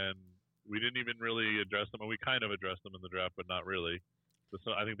 and we didn't even really address them. And we kind of addressed them in the draft, but not really.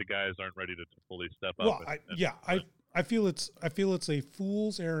 So I think the guys aren't ready to fully step up. Well, I feel it's a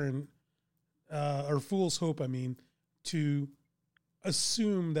fool's errand, or fool's hope. I mean, to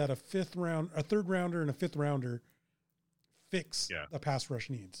assume that a third rounder, and a fifth rounder fix the pass rush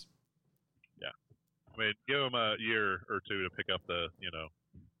needs. Yeah, I mean, give them a year or two to pick up the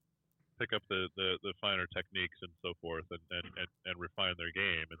finer techniques and so forth, and refine their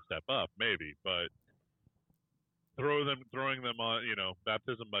game and step up, maybe, but. Throwing them on,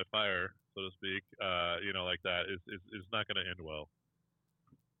 baptism by fire, so to speak, like that is not going to end well.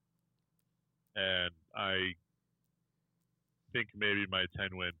 And I think maybe my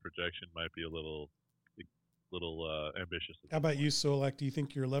 10-win projection might be a little ambitious. How about you, Solack? Do you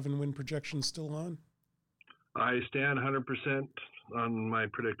think your 11-win projection is still on? I stand 100% on my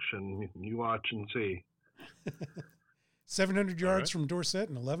prediction. You watch and see. 700 yards from Dorsett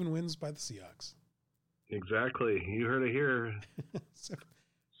and 11 wins by the Seahawks. Exactly. You heard it here.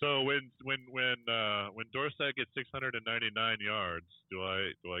 So when Dorsett gets 699 yards, do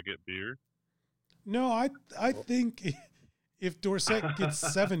I get beer? No, I think if Dorsett gets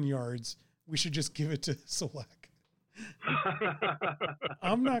 7 yards, we should just give it to Solack.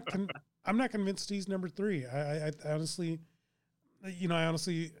 I'm not convinced he's number 3. I honestly, I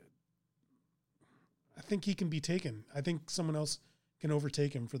think he can be taken. I think someone else can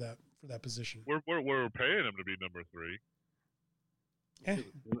overtake him for that position. We're paying him to be number 3.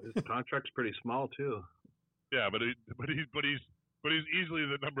 His contract's pretty small too. Yeah, but he's easily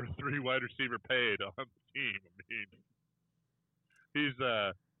the number 3 wide receiver paid on the team. I mean, he's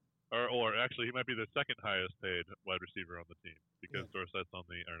or actually he might be the second highest paid wide receiver on the team because Dorsett's on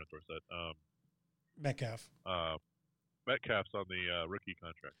the or not Dorsett. Metcalf. Metcalf's on the rookie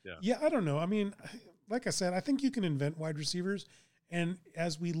contract. Yeah. Yeah, I don't know. I mean, like I said, I think you can invent wide receivers, and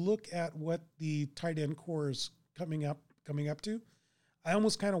as we look at what the tight end core is coming up to, I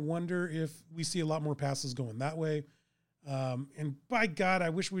almost kind of wonder if we see a lot more passes going that way. And by God, I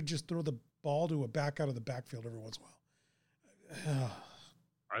wish we'd just throw the ball to a back out of the backfield every once in a while.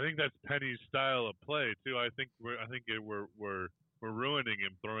 I think that's Penny's style of play too. I think we're ruining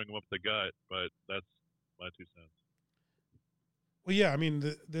him, throwing him up the gut. But that's my 2 cents. Well, yeah, I mean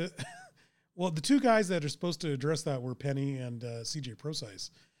the two guys that are supposed to address that were Penny and CJ Procise.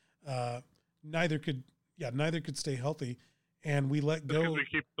 Neither could stay healthy, and we let go. Because we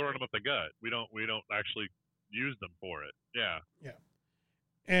keep throwing them up the gut. We don't actually use them for it. Yeah. Yeah.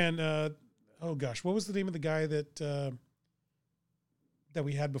 And oh gosh, what was the name of the guy that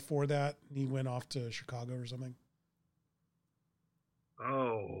we had before that? And he went off to Chicago or something.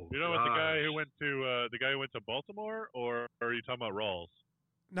 Oh, you know what, the guy who went to Baltimore, or are you talking about Rawls?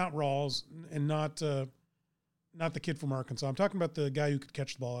 Not Rawls, and not the kid from Arkansas. I'm talking about the guy who could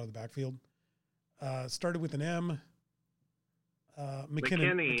catch the ball out of the backfield. Started with an M.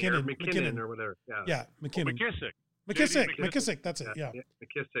 McKinnon or whatever. Yeah, McKinnon. McKissick. That's it. Yeah.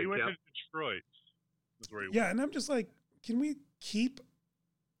 McKissick. He went to Detroit. That's where he went. Yeah, and I'm just like, can we keep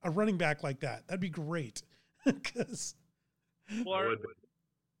a running back like that? That'd be great. Because the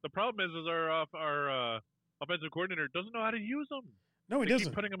problem is our offensive coordinator doesn't know how to use them. No, he doesn't.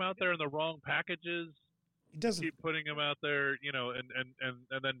 Keep putting them out there in the wrong packages. He doesn't. Keep putting them out there,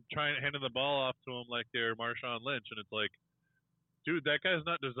 and then handing the ball off to him like they're Marshawn Lynch, and it's like, dude, that guy's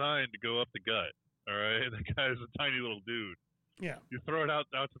not designed to go up the gut. All right, that guy's a tiny little dude. Yeah. You throw it out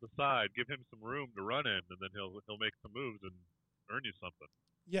to the side, give him some room to run in, and then he'll make some moves and earn you something.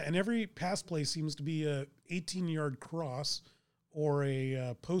 Yeah, and every pass play seems to be a 18-yard cross or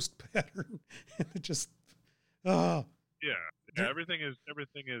a post pattern. It just, everything is.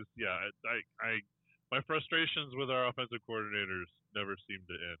 Yeah, my frustrations with our offensive coordinators never seem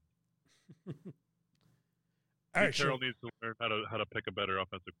to end. All right, Carroll needs to learn how to pick a better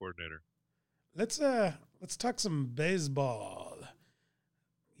offensive coordinator. Let's talk some baseball.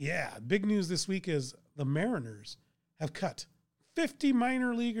 Yeah, big news this week is the Mariners have cut 50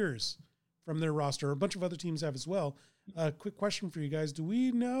 minor leaguers from their roster. A bunch of other teams have as well. Quick question for you guys: do we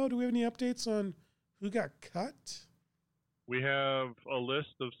have any updates on who got cut? We have a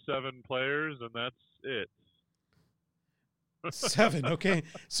list of 7 players, and that's it. 7, okay.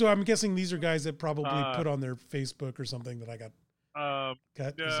 So I'm guessing these are guys that probably put on their Facebook or something that I got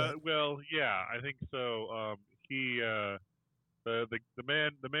cut. Well, yeah, I think so. The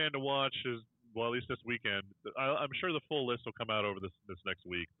man to watch is, well, at least this weekend. I'm sure the full list will come out over this next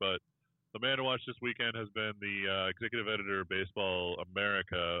week, but the man to watch this weekend has been the executive editor of Baseball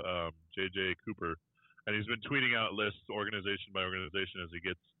America, J.J. Cooper, and he's been tweeting out lists organization by organization as he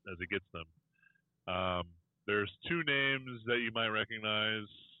gets them. There's 2 names that you might recognize.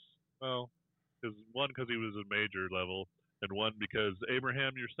 Well, because he was a major level, and one because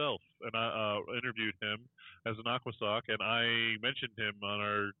Abraham yourself and I interviewed him as an Aquasock, and I mentioned him on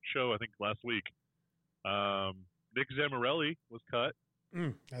our show I think last week. Nick Zamorelli was cut.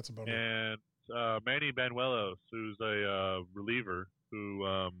 That's a bummer. And Manny Banuelos, who's a reliever who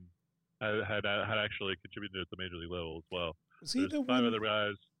had actually contributed at the major league level as well. There's 5 other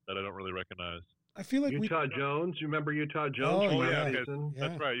guys that I don't really recognize. I feel like Utah Jones. You remember Utah Jones? Oh, yeah.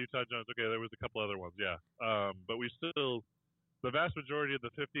 That's right, Utah Jones. Okay, there was a couple other ones, yeah. But we still, the vast majority of the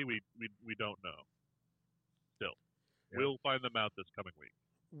 50, we don't know. Still, we'll find them out this coming week.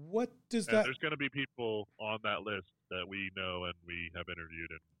 What does that? There's going to be people on that list that we know and we have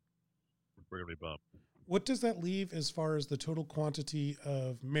interviewed, and we're going to be bummed. What does that leave as far as the total quantity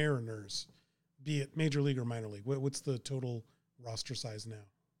of Mariners, be it major league or minor league? What's the total roster size now?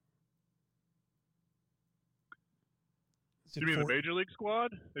 You mean the major league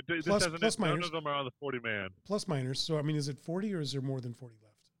squad? Plus minors. None of them are on the 40-man. Plus minors. So, I mean, is it 40 or is there more than 40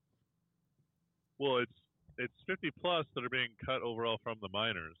 left? Well, it's 50 plus that are being cut overall from the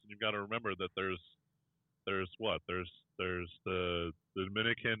minors. And you've got to remember that there's the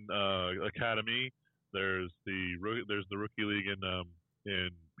Dominican Academy. There's the rookie league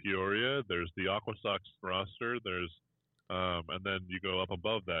in Peoria. There's the Aquasox roster. There's and then you go up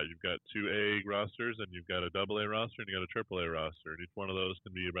above that. You've got 2A rosters, and you've got a AA roster, and you got a AAA roster. And each one of those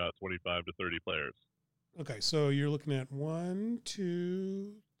can be about 25 to 30 players. Okay, so you're looking at 1,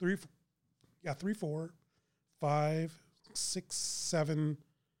 2, 3, 4, 5, 6, 7.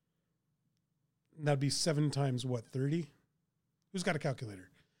 That'd be 7 times what? 30? Who's got a calculator?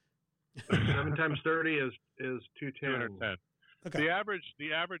 7 times 30 is 210. 210. Okay. The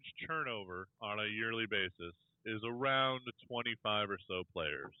average turnover on a yearly basis is around 25 or so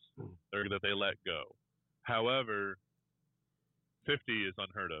players that they let go. However, 50 is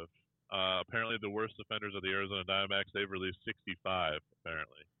unheard of. Apparently, the worst offenders of the Arizona Diamondbacks, they've released 65.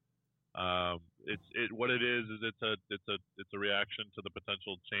 Apparently, what it is it's a reaction to the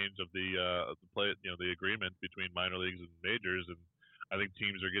potential change of the play, the agreement between minor leagues and majors, and I think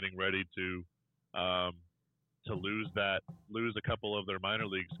teams are getting ready to lose a couple of their minor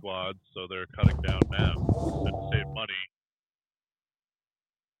league squads, so they're cutting down now and to save money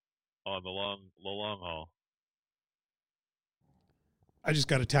on the long haul. I just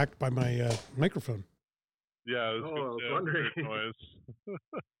got attacked by my microphone. Yeah, I was wondering. Noise.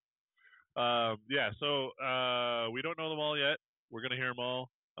 So we don't know them all yet. We're gonna hear them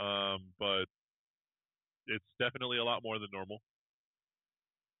all, but it's definitely a lot more than normal.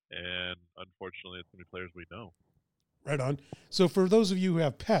 And unfortunately, it's going to be players we know. Right on. So for those of you who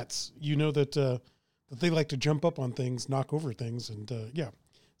have pets, you know that they like to jump up on things, knock over things, and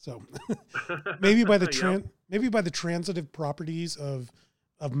So maybe by the maybe by the transitive properties of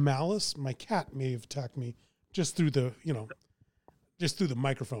malice, my cat may have attacked me just through the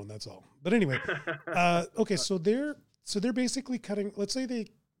microphone. That's all. But anyway, okay. So they're basically cutting. Let's say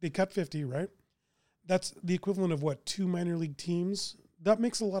they cut 50, right? That's the equivalent of what, 2 minor league teams. That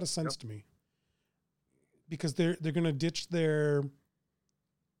makes a lot of sense to me, because they're going to ditch their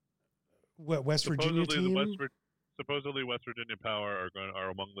West Virginia team. Supposedly, West Virginia Power are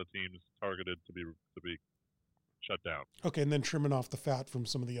among the teams targeted to be shut down. Okay, and then trimming off the fat from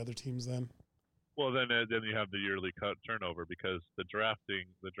some of the other teams. Then. Well, then you have the yearly cut turnover, because the draft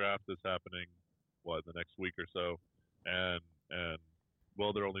is happening the next week or so, and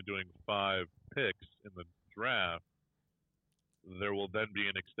they're only doing 5 picks in the draft. There will then be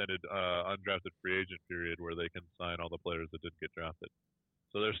an extended undrafted free agent period where they can sign all the players that didn't get drafted.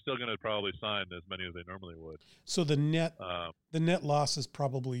 So they're still going to probably sign as many as they normally would. So the net loss is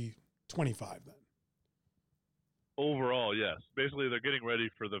probably 25 then. Overall, yes. Basically, they're getting ready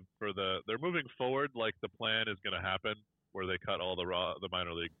for they're moving forward like the plan is going to happen, where they cut all the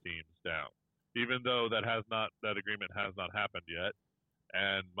minor league teams down, even though that agreement has not happened yet,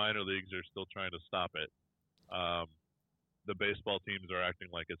 and minor leagues are still trying to stop it. The baseball teams are acting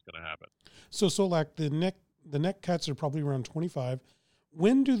like it's going to happen. So Solack, the net cuts are probably around 25.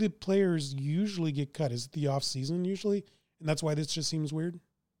 When do the players usually get cut? Is it the off season usually, and that's why this just seems weird?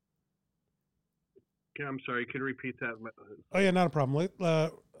 Okay, I'm sorry. Can you repeat that? Oh yeah, not a problem.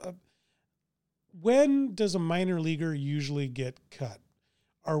 When does a minor leaguer usually get cut?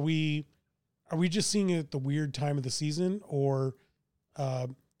 Are we just seeing it at the weird time of the season, or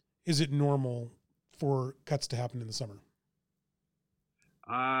is it normal for cuts to happen in the summer?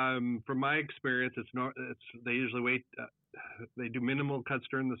 From my experience, they usually wait. They do minimal cuts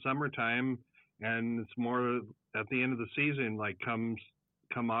during the summertime, and it's more at the end of the season, like come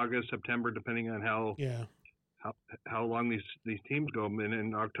August, September, depending on how long these teams go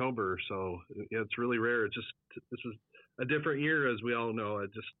in October. So it's really rare. This is a different year, as we all know.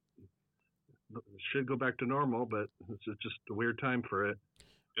 It should go back to normal, but it's just a weird time for it.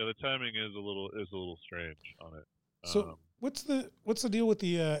 Yeah, the timing is a little strange on it. So what's the deal with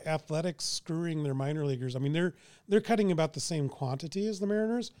the Athletics screwing their minor leaguers? I mean, they're cutting about the same quantity as the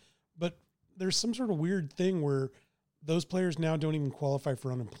Mariners, but there's some sort of weird thing where those players now don't even qualify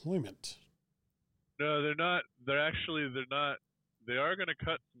for unemployment. No, they're not. They're not. They are going to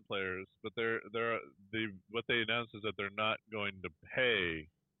cut some players, but what they announced is that they're not going to pay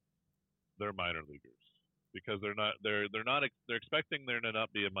their minor leaguers, because they're expecting there to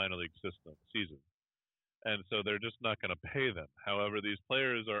not be a minor league season. And so they're just not going to pay them. However, these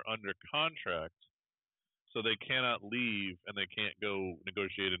players are under contract, so they cannot leave and they can't go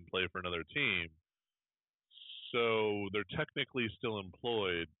negotiate and play for another team. So they're technically still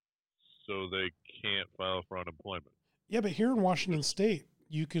employed, so they can't file for unemployment. Yeah, but here in Washington State,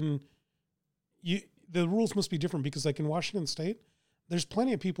 the rules must be different, because like in Washington State, there's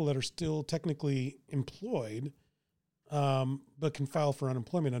plenty of people that are still technically employed, but can file for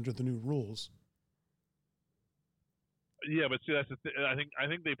unemployment under the new rules. Yeah, but see, that's the thing. I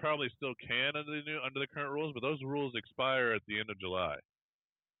think they probably still can under the current rules, but those rules expire at the end of July.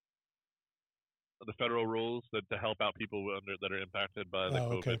 The federal rules that to help out people that are impacted by the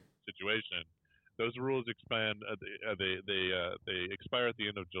COVID situation, those rules expand. They expire at the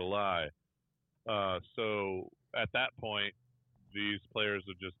end of July. So at that point, these players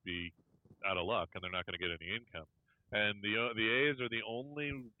would just be out of luck, and they're not going to get any income. And the A's are the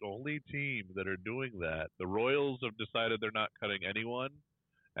only team that are doing that. The Royals have decided they're not cutting anyone,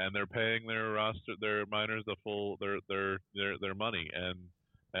 and they're paying their minors the full their money.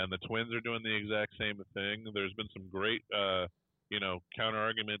 And the Twins are doing the exact same thing. There's been some great counter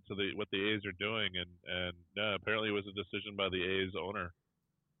argument to what the A's are doing, and apparently it was a decision by the A's owner.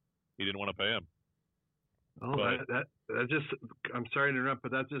 He didn't want to pay him. Oh, that just, I'm sorry to interrupt,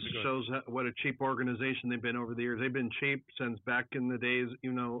 but that just shows what a cheap organization they've been over the years. They've been cheap since back in the days,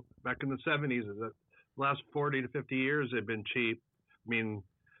 back in the 70s. The last 40 to 50 years, they've been cheap. I mean,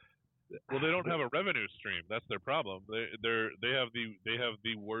 well, they don't have a revenue stream. That's their problem. They have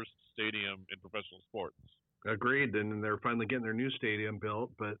the worst stadium in professional sports. Agreed, and they're finally getting their new stadium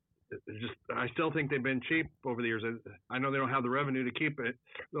built, but I still think they've been cheap over the years. I know they don't have the revenue to keep it.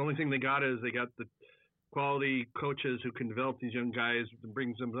 The only thing they got is they got the quality coaches who can develop these young guys and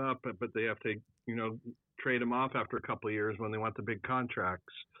brings them up, but they have to, trade them off after a couple of years when they want the big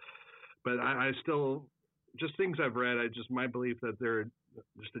contracts. But I still, just things I've read, my belief that they're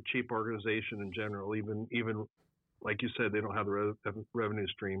just a cheap organization in general. Even like you said, they don't have the revenue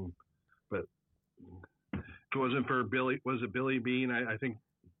stream. But if it wasn't for Billy Beane, I think.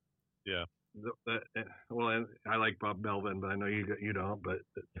 Yeah. Well, I like Bob Melvin, but I know you don't. But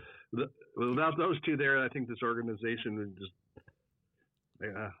without those two there, I think this organization would just.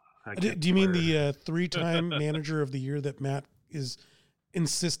 Do you mean the 3-time manager of the year that Matt is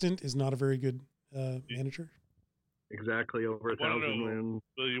insistent is not a very good manager? Exactly, over 1,000 wins.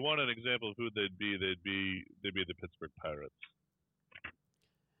 So you want an example of who they'd be? They'd be the Pittsburgh Pirates.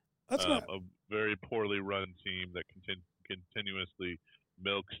 That's not a very poorly run team that continuously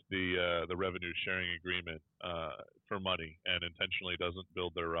milks the revenue sharing agreement for money and intentionally doesn't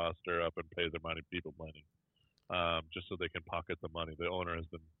build their roster up and pay their people money just so they can pocket the money. The owner has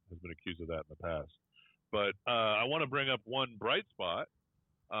been accused of that in the past. But I want to bring up one bright spot.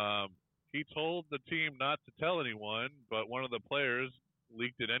 He told the team not to tell anyone, but one of the players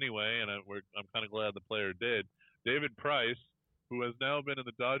leaked it anyway, and I'm kind of glad the player did. David Price, who has now been in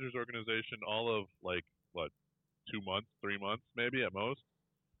the Dodgers organization all of 2 months, 3 months maybe at most,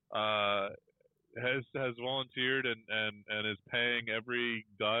 has volunteered and is paying every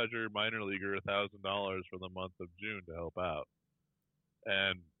Dodger minor leaguer $1,000 for the month of June to help out,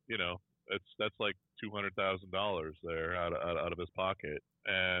 and that's like $200,000 there out of his pocket,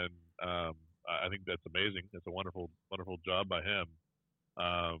 and I think that's amazing. It's a wonderful job by him,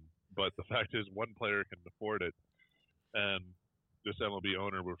 but the fact is one player can afford it, and this MLB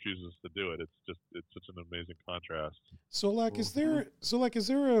owner refuses to do it. It's such an amazing contrast. Solack, is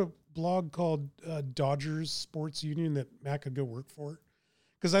there a blog called Dodgers Sports Union that Matt could go work for?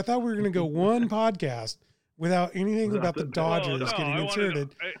 Because I thought we were going to go one podcast without anything about the Dodgers getting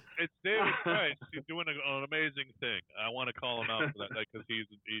inserted. It's David Price. He's doing an amazing thing. I want to call him out for that because he's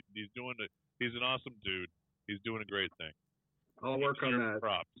doing it. He's an awesome dude. He's doing a great thing. I'll work on that.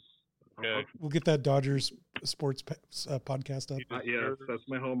 Props. Okay. We'll get that Dodgers sports podcast up. Yes, that's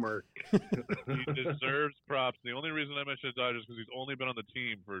my homework. He deserves props. The only reason I mentioned the Dodgers is because he's only been on the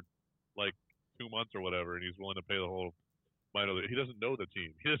team for 2 months or whatever, and he's willing to pay the whole minor league. He doesn't know the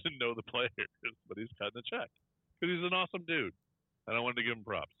team. He doesn't know the players, but he's cutting the check because he's an awesome dude, and I wanted to give him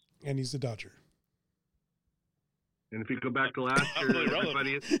props. And he's a Dodger. And if you go back to last year,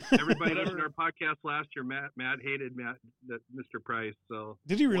 everybody listened to our podcast last year. Matt hated Mr. Price. So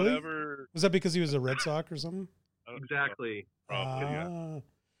did he really? Was that because he was a Red Sox or something? Exactly. And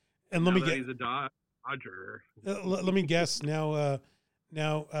let me guess. He's a Dodger. Let me guess. Now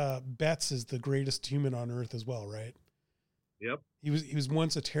Betts is the greatest human on earth as well, right? Yep. He was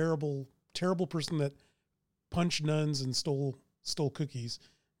once a terrible person that punched nuns and stole cookies,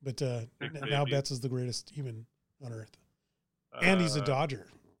 but now Betts is the greatest human on earth, and he's a Dodger.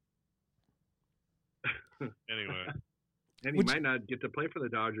 Anyway, and he might not get to play for the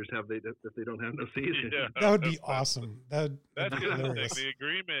Dodgers if they don't have no season. Yeah, that would be awesome. That's the thing.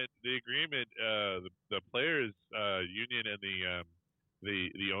 The agreement, the players' union and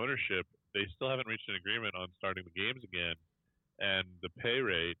the ownership, they still haven't reached an agreement on starting the games again, and the pay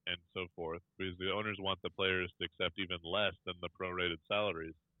rate and so forth, because the owners want the players to accept even less than the prorated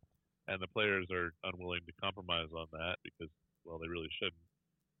salaries. And the players are unwilling to compromise on that because, well, they really shouldn't,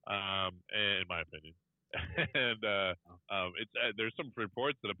 in my opinion. And there's some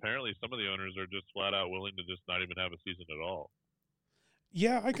reports that apparently some of the owners are just flat out willing to just not even have a season at all.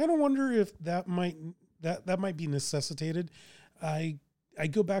 Yeah, I kind of wonder if that might be necessitated. I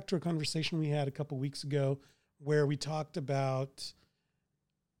go back to a conversation we had a couple weeks ago where we talked about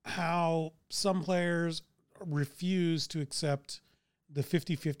how some players refuse to accept the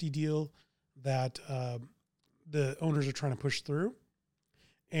 50-50 deal that the owners are trying to push through.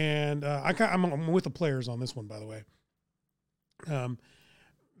 And I'm with the players on this one, by the way.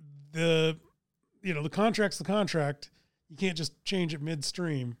 The contract's the contract. You can't just change it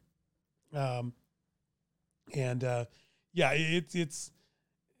midstream.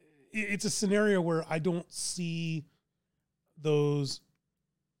 It's a scenario where I don't see those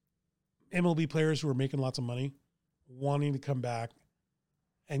MLB players who are making lots of money wanting to come back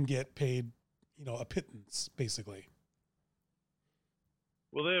and get paid, a pittance, basically.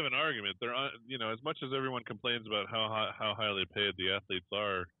 Well, they have an argument. They're, as much as everyone complains about how highly paid the athletes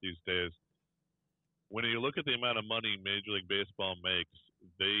are these days, when you look at the amount of money Major League Baseball makes,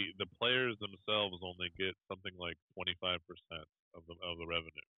 the players themselves only get something like 25% of the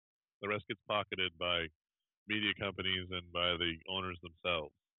revenue. The rest gets pocketed by media companies and by the owners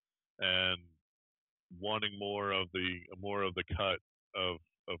themselves. And wanting more of the cut of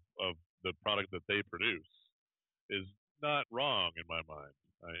the product that they produce is not wrong in my mind.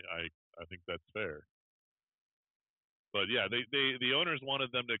 I think that's fair. But yeah, the owners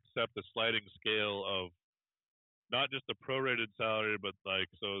wanted them to accept a sliding scale of not just a prorated salary, but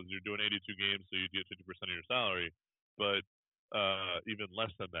so you're doing 82 games, so you get 50% of your salary, but even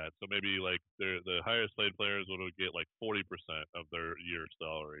less than that. So maybe the highest paid players would get 40% of their year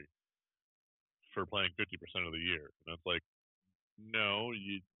salary for playing 50% of the year. And it's no,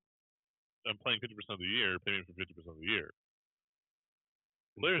 I'm playing 50% of the year, paying for 50% of the year.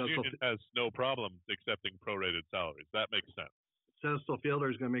 Players Union has no problem accepting prorated salaries. That makes sense. Cecil Fielder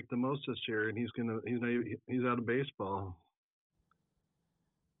is going to make the most this year, and he's out of baseball.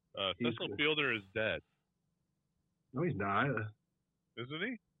 Cecil Fielder is dead. No, he's not. Isn't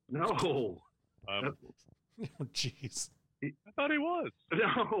he? No. Oh, jeez. I thought he was.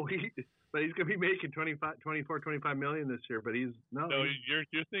 No, but he's going to be making 25 million this year. But No,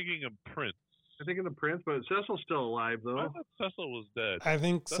 you're thinking of Prince. I'm thinking of Prince, but Cecil's still alive, though. I thought Cecil was dead. I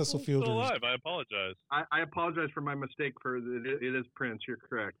think Cecil Fielder still alive. I apologize. I apologize for my mistake. It is Prince. You're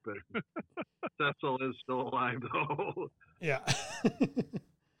correct, but Cecil is still alive, though. Yeah.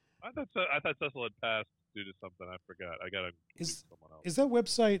 I thought Cecil had passed due to something. I forgot. I got to is someone else. Is that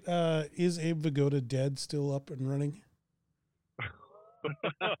website is Abe Vigoda Dead still up and running?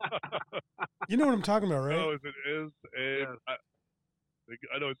 You know what I'm talking about, right? No, Abe. Yeah.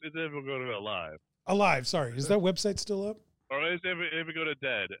 I know it's Abe Vigoda alive. Alive, sorry. Is that website still up? Or is Abe Vigoda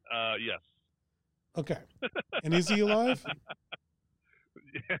dead? Yes. Okay. And is he alive?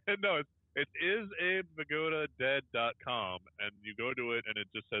 No, it is abevigodadead.com, and you go to it, and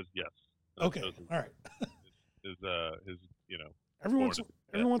it just says yes. Okay, all right. His Every once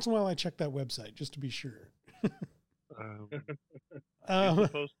in a while, I check that website just to be sure. He's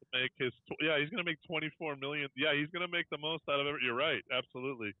supposed to make he's going to make 24 million. Yeah, he's going to make the most out of it. You're right.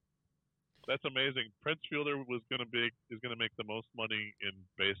 Absolutely. That's amazing. Prince Fielder is going to make the most money in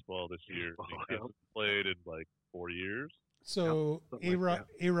baseball this year. He hasn't played in 4 years. So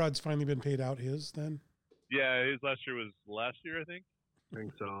A-Rod's finally been paid out his then? Yeah, his last year was last year, I think. I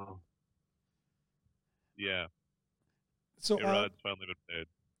think so. Yeah. So A-Rod's finally been paid.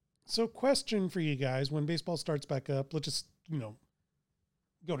 So question for you guys, when baseball starts back up, let's just,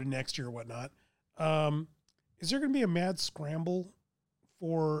 go to next year or whatnot. Is there going to be a mad scramble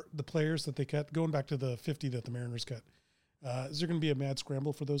for the players that they cut, going back to the 50 that the Mariners cut? Is there going to be a mad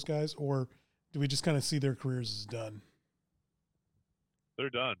scramble for those guys, or do we just kind of see their careers as done? They're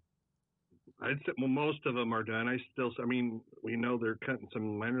done. I'd say, most of them are done. We know they're cutting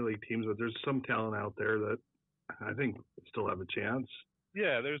some minor league teams, but there's some talent out there that I think still have a chance.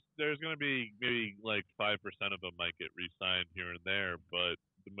 Yeah, there's going to be maybe 5% of them might get re-signed here and there, but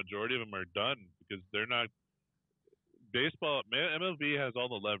the majority of them are done because they're not. Baseball, MLB has all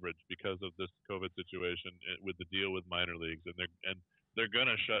the leverage because of this COVID situation with the deal with minor leagues, and they're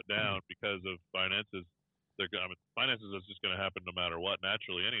going to shut down because of finances. Finances is just going to happen no matter what,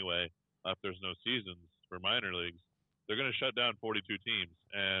 naturally anyway. If there's no seasons for minor leagues, they're going to shut down 42 teams,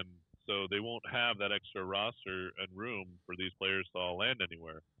 and so they won't have that extra roster and room for these players to all land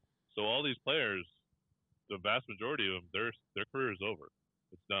anywhere. So all these players, the vast majority of them, their career is over.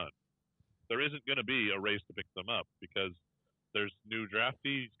 It's done. There isn't going to be a race to pick them up because there's new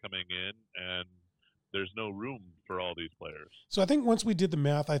draftees coming in and there's no room for all these players. So I think once we did the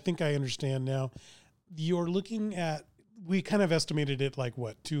math, I think I understand now. You're looking at, we kind of estimated it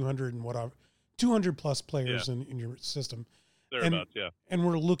 200 and whatever, 200 plus players in your system. Thereabouts, yeah. And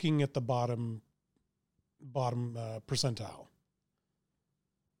we're looking at the bottom percentile.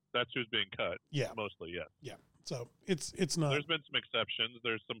 That's who's being cut. Yeah. Mostly, yeah. Yeah. So it's not. There's been some exceptions.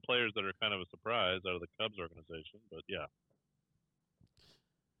 There's some players that are kind of a surprise out of the Cubs organization, but yeah.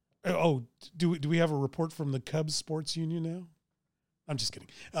 Oh, do we have a report from the Cubs Sports Union now? I'm just kidding.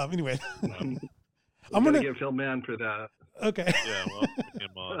 Anyway, I'm gonna give Phil Mann for that. Okay. Yeah, well, pick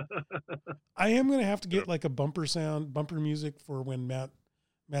him on. I am gonna have to get like a bumper music for when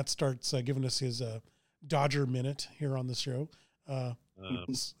Matt starts giving us his Dodger minute here on the show. Okay.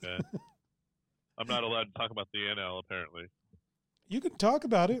 I'm not allowed to talk about the NL apparently. You can talk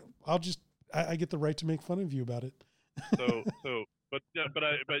about it. I get the right to make fun of you about it. But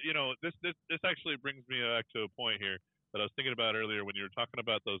you know, this actually brings me back to a point here that I was thinking about earlier when you were talking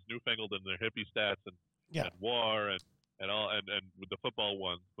about those newfangled and their hippie stats and WAR and with the football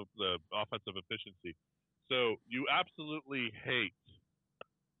ones, the offensive efficiency. So you absolutely hate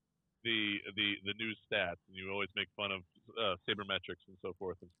the new stats, and you always make fun of sabermetrics and so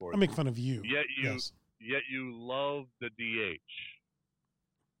forth in sports. I make fun of you. Yet you love the DH,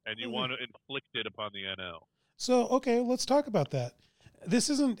 and you want to inflict it upon the NL. So, okay, let's talk about that. This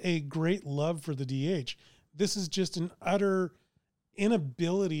isn't a great love for the DH. This is just an utter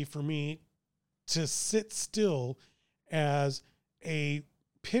inability for me to sit still as a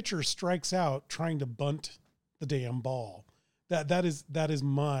pitcher strikes out trying to bunt the damn ball. That is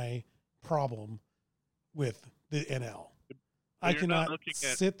my problem with the NL. I cannot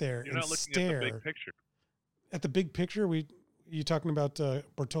sit there and stare at the big picture. At the big picture, you talking about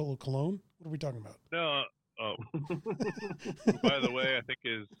Bartolo Colon? What are we talking about? No. Oh. By the way, I think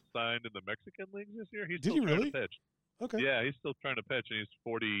is signed in the Mexican leagues this year. He's still trying to pitch. Okay. Yeah, he's still trying to pitch, and he's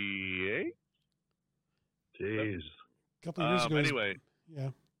 48. Jeez. A couple of years ago. Anyway. Yeah.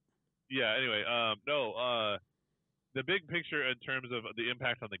 Yeah. Anyway. The big picture in terms of the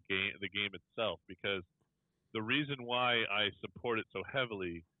impact on the game itself, because the reason why I support it so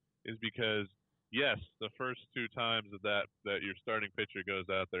heavily is because yes, the first two times that your starting pitcher goes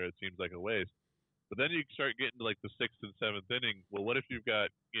out there, it seems like a waste. But then you start getting to like the 6th and 7th inning. Well, what if you've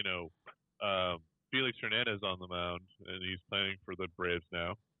got, Felix Hernandez on the mound and he's playing for the Braves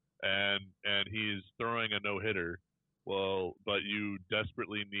now, and he's throwing a no-hitter. Well, but you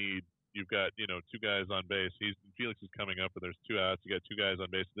desperately need. You've got two guys on base. Felix is coming up, and there's 2 outs. You got 2 guys on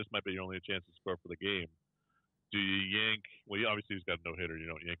base. This might be your only chance to score for the game. Do you yank? Well, obviously he's got a no-hitter.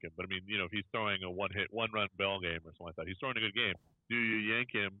 You don't yank him. But I mean, if he's throwing a one-run ball game or something like that, he's throwing a good game. Do you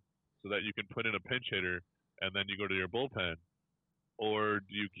yank him so that you can put in a pinch hitter and then you go to your bullpen, or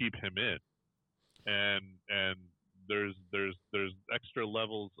do you keep him in? And there's extra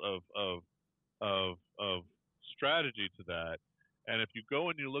levels of strategy to that. And if you go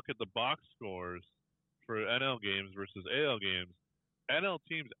and you look at the box scores for NL games versus AL games, NL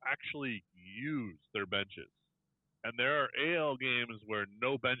teams actually use their benches, and there are AL games where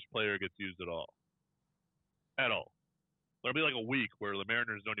no bench player gets used at all. There'll be like a week where the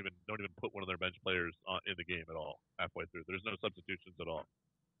Mariners don't even put one of their bench players in the game at all halfway through. There's no substitutions at all.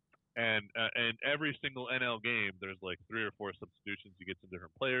 And every single NL game, there's like 3 or 4 substitutions. You get some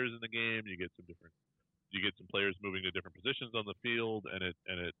different players in the game. You get some players moving to different positions on the field, and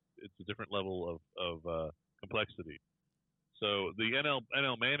it's a different level of complexity. So the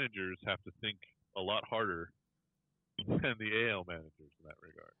NL managers have to think a lot harder than the AL managers in that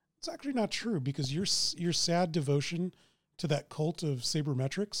regard. It's actually not true, because your sad devotion to that cult of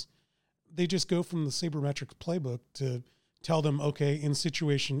sabermetrics, they just go from the sabermetrics playbook to tell them, okay, in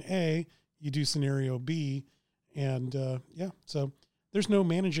situation A, you do scenario B, and so there's no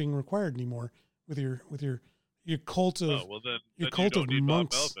managing required anymore with your cult of your cult of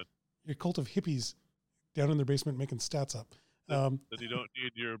monks, your cult of hippies down in their basement making stats up. Then you don't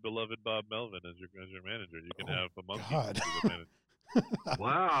need your beloved Bob Melvin as your manager. You can have a monkey God. be the manager.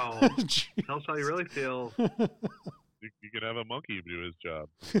 Wow. Tell us how you really feel. You can have a monkey do his job.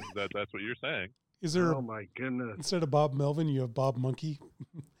 That's what you're saying. Is there? Oh my goodness! Instead of Bob Melvin, you have Bob Monkey.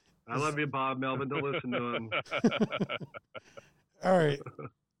 I love you, Bob Melvin. Don't listen to him. All right.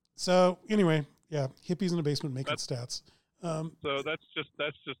 So anyway, yeah, hippies in the basement making stats. So that's just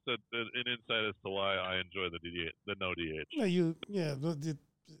an insight as to why I enjoy the no DH.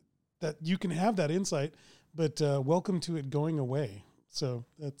 That you can have that insight, but welcome to it going away. So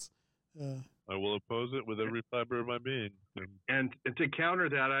that's. I will oppose it with every fiber of my being. And to counter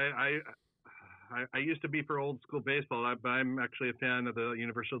that, I used to be for old school baseball, but I'm actually a fan of the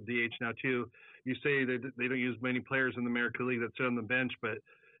universal DH now too. You say that they don't use many players in the American League that sit on the bench, but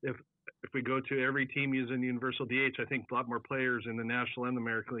if we go to every team using universal DH, I think a lot more players in the National and the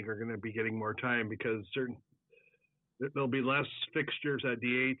American League are going to be getting more time, because there'll be less fixtures at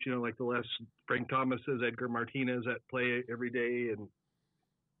DH, like the less Frank Thomases, Edgar Martinez that play every day, and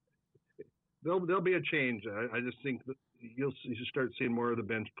there'll be a change. I just think that you'll start seeing more of the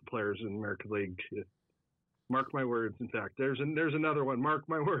bench players in the American League Mark my words. In fact, there's another one. Mark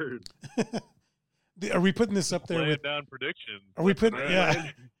my words. Are we putting this up there Laying with down predictions? Are we putting?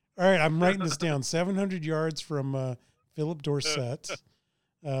 Yeah. All right, I'm writing this down. 700 yards from Philip Dorsett,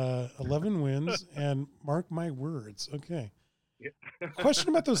 11 wins, and mark my words. Okay. Question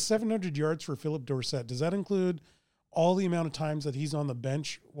about those 700 yards for Philip Dorsett. Does that include all the amount of times that he's on the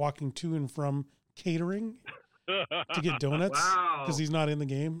bench walking to and from catering to get donuts because he's not in the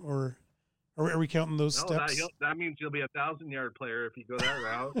game, or are we counting those steps? That means you'll be a 1,000-yard player if you go that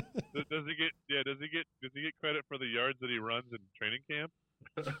route. Does he get credit for the yards that he runs in training camp?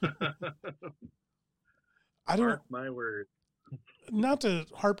 I don't. Mark my word. Not to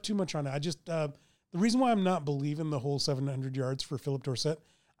harp too much on it. I just the reason why I'm not believing the whole 700 yards for Philip Dorsett,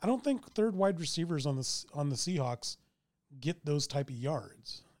 I don't think third wide receivers on the Seahawks get those type of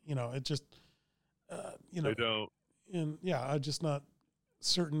yards. It just they don't. And yeah, I'm just not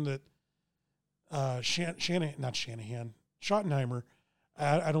certain that Schottenheimer.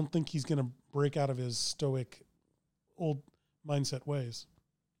 I don't think he's going to break out of his stoic old mindset ways.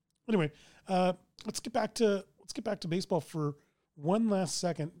 Anyway, let's get back to baseball for one last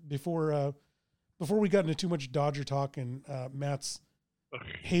second before we got into too much Dodger talk and Matt's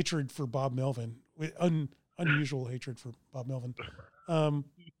hatred for Bob Melvin, unusual hatred for Bob Melvin.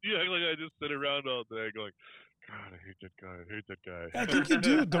 You act like I just sit around all day going, God, I hate that guy. I think you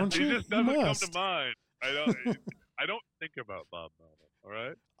do, don't you? He just doesn't come to mind. I don't think about Bob Melvin. All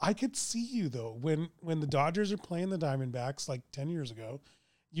right. I could see you though when the Dodgers are playing the Diamondbacks like 10 years ago.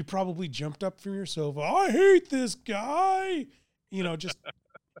 You probably jumped up from your sofa. I hate this guy. Just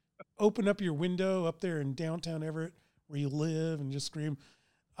open up your window up there in downtown Everett where you live and just scream,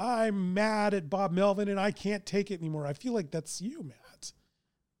 I'm mad at Bob Melvin and I can't take it anymore. I feel like that's you, Matt.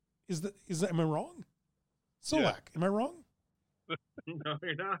 Is that am I wrong? Solack, yeah. Am I wrong? No,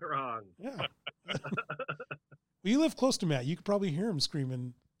 you're not wrong. Yeah. Well, you live close to Matt. You could probably hear him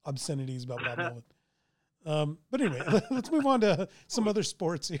screaming obscenities about Bob Melvin. But anyway, let's move on to some other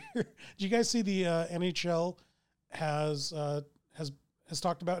sports here. Did you guys see the NHL has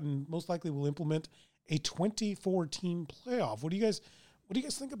talked about and most likely will implement a 24-team playoff? What do you guys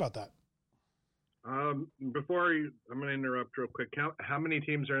think about that? I'm going to interrupt real quick. How many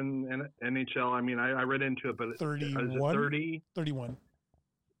teams are in NHL? I mean, I read into it, but 31. Is it 30? 31.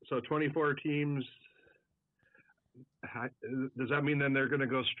 So 24 teams. Does that mean then they're going to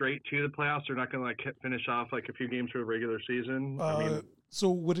go straight to the playoffs? They're not going to finish off like a few games for a regular season?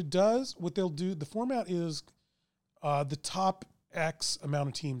 So what they'll do, the format is the top X amount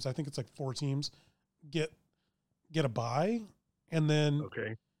of teams, I think it's like 4 teams, get a bye. And then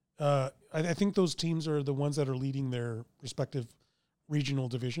I think those teams are the ones that are leading their respective regional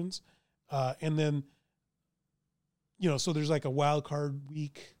divisions. And then, so there's like a wild card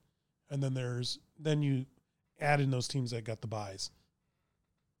week, and then you add in those teams that got the byes.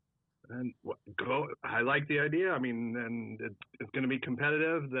 And I like the idea. I mean, and it's going to be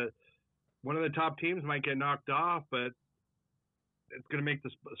competitive. That one of the top teams might get knocked off, but it's going to make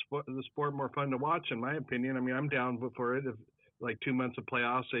the sport more fun to watch, in my opinion. I mean, I'm down for it. If like 2 months of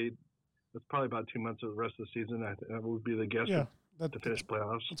playoffs, that's probably about 2 months of the rest of the season. That would be the guess to finish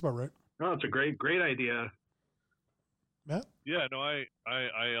playoffs. That's about right. No, it's a great idea. Matt? Yeah, no, I'm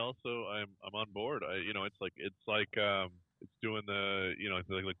on board. It's doing the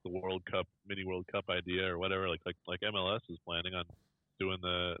like the World Cup, mini World Cup idea or whatever. Like MLS is planning on doing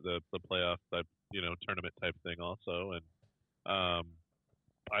the playoff type tournament type thing also, and I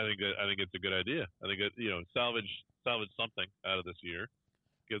think it's a good idea. I think salvage something out of this year.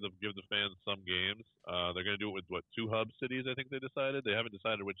 Give the fans some games. They're going to do it with 2 hub cities. I think they decided. They haven't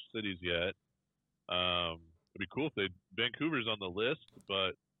decided which cities yet. It'd be cool if Vancouver's on the list,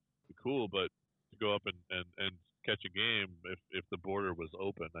 but it'd be cool. But to go up and catch a game if the border was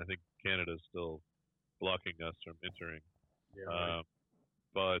open, I think Canada's still blocking us from entering. Yeah.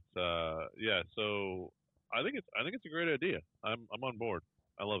 So I think it's a great idea. I'm on board.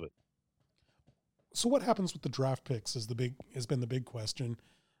 I love it. So what happens with the draft picks has been the big question.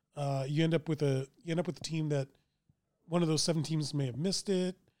 You end up with a team that one of those 7 teams may have missed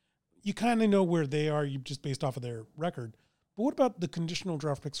it. You kind of know where they are, you just based off of their record. But what about the conditional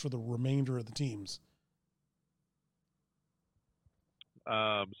draft picks for the remainder of the teams?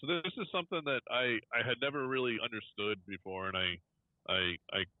 So this is something that I had never really understood before, and I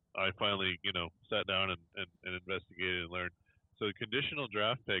finally sat down and investigated and learned. So the conditional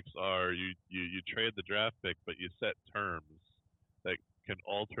draft picks are you trade the draft pick, but you set terms that can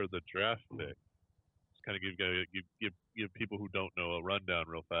alter the draft pick. Just kind of give people who don't know a rundown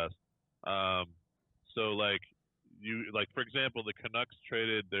real fast. So like like, for example, the Canucks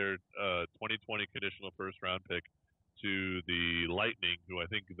traded their 2020 conditional first round pick to the Lightning, who I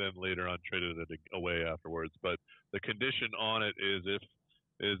think then later on traded it away afterwards. But the condition on it is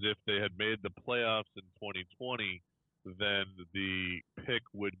if they had made the playoffs in 2020, then the pick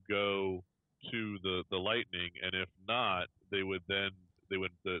would go to the Lightning, and if not, the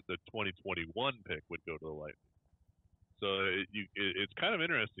 2021 pick would go to the Lightning. So it's kind of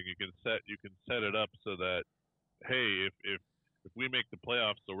interesting. You can set it up so that, hey, if we make the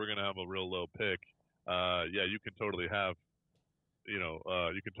playoffs, so we're going to have a real low pick. Yeah, you can totally have,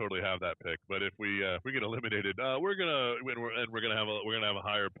 that pick. But if we get eliminated, we're gonna have a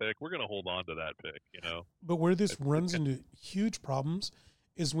higher pick. We're gonna hold on to that pick, But where this runs into huge problems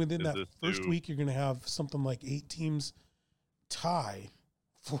is within that first week, you're going to have something like 8 teams tie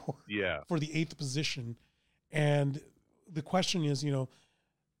for the 8th position, and the question is,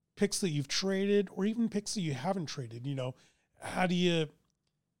 picks that you've traded or even picks that you haven't traded. How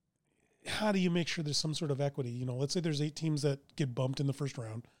do you make sure there's some sort of equity? Let's say there's 8 teams that get bumped in the first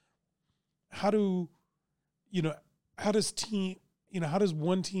round. How does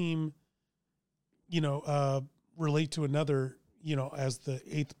one team, relate to another, as the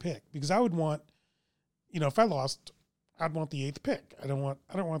 8th pick? Because I would want, if I lost, I'd want the 8th pick. I don't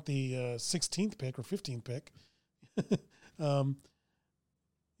want the 16th pick or 15th pick.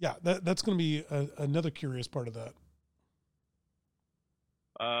 That's going to be another curious part of that.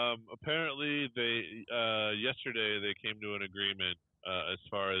 Apparently, yesterday they came to an agreement as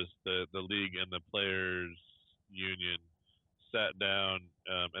far as the league and the players' union sat down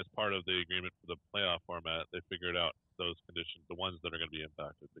as part of the agreement for the playoff format. They figured out those conditions, the ones that are going to be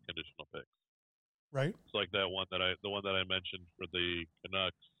impacted, the conditional picks. Right. It's like the one that I mentioned for the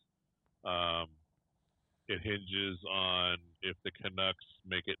Canucks. It hinges on if the Canucks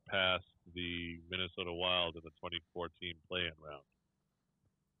make it past the Minnesota Wild in the 2014 play-in round.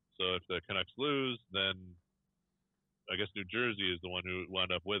 So if the Canucks lose, then I guess New Jersey is the one who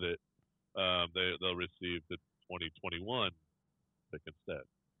wound up with it. They'll receive the 2021 pick instead.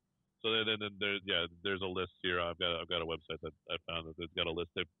 So then there's a list here. I've got a website that I found that there's got a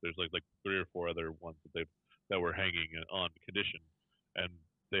list. There's like 3 or 4 other ones that were hanging on condition, and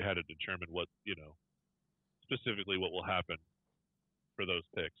they had to determine what specifically what will happen for those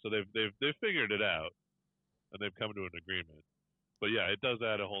picks. So they've figured it out, and they've come to an agreement. But yeah, it does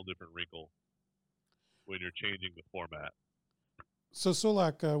add a whole different wrinkle when you're changing the format. So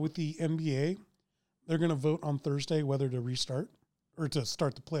Solack, with the NBA, they're going to vote on Thursday whether to restart or to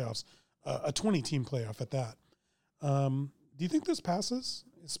start the playoffs, a 20-team playoff at that. Do you think this passes,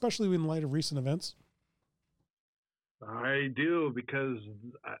 especially in light of recent events? I do, because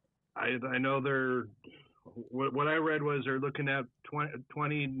I know what I read was they're looking at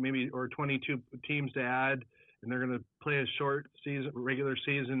 20 maybe or 22 teams to add, and they're going to play a short season, regular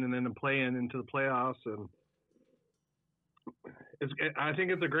season, and then a play-in into the playoffs. And I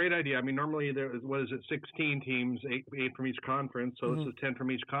think it's a great idea. I mean, normally there was 16 teams, 8 from each conference, so this is 10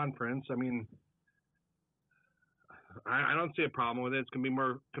 from each conference. I mean, I don't see a problem with it. It's going to be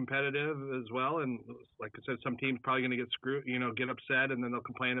more competitive as well. And like I said, some teams probably going to get screwed, get upset, and then they'll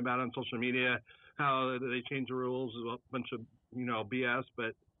complain about it on social media how they change the rules, a bunch of BS.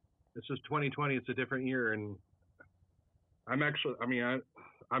 But it's just 2020. It's a different year, and I'm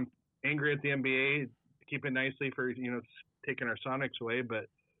angry at the NBA, keep it nicely for taking our Sonics away, but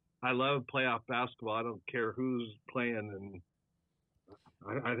I love playoff basketball. I don't care who's playing, and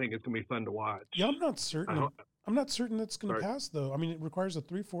I think it's going to be fun to watch. Yeah, I'm not certain. I'm not certain that's going to pass, though. I mean, it requires a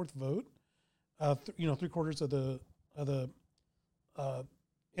 3/4 vote. 3/4 of the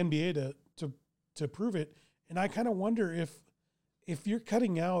NBA to prove it. And I kind of wonder if you're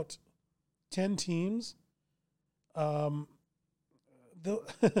cutting out 10 teams, all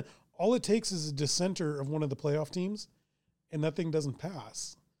it takes is a dissenter of one of the playoff teams, and that thing doesn't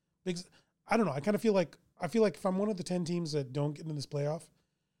pass. Because I don't know. I kind of feel like if I'm one of the 10 teams that don't get into this playoff,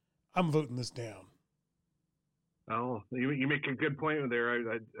 I'm voting this down. Oh, you make a good point there.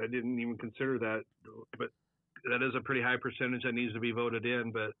 I didn't even consider that, but that is a pretty high percentage that needs to be voted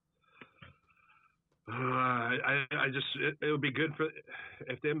in. But it would be good for,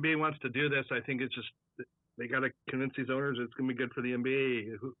 if the NBA wants to do this. I think it's just they got to convince these owners it's going to be good for the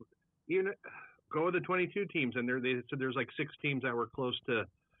NBA. Go with the 22 teams, and they said there's like 6 teams that were close to,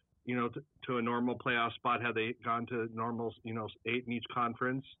 to a normal playoff spot had they gone to normal, 8 in each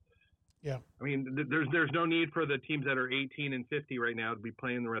conference. Yeah. I mean, there's no need for the teams that are 18 and 50 right now to be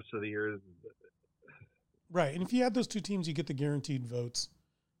playing the rest of the year. Right. And if you add those 2 teams, you get the guaranteed votes.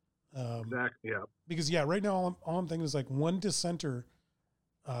 Exactly. Yeah. Because right now all I'm thinking is like one dissenter,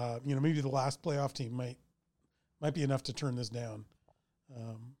 maybe the last playoff team might be enough to turn this down.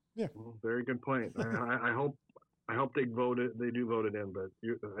 Yeah. Well, very good point. I hope they do vote it in, but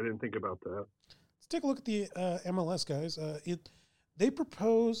I didn't think about that. Let's take a look at the MLS guys.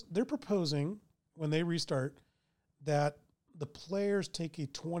 They're proposing when they restart that the players take a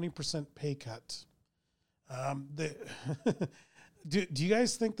 20% pay cut. Do you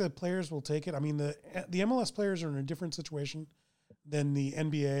guys think the players will take it? I mean, the MLS players are in a different situation than the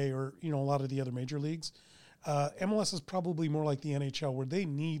NBA or, a lot of the other major leagues. MLS is probably more like the NHL where they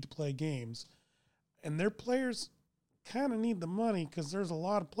need to play games, and their players kind of need the money because there's a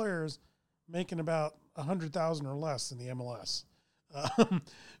lot of players making about $100,000 or less in the MLS.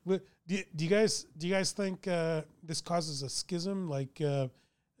 Do you guys think this causes a schism? Like, do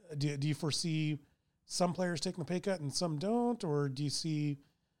you foresee some players taking the pay cut and some don't, or do you see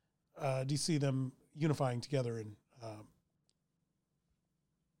them unifying together? And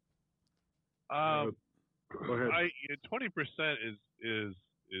go ahead. 20% is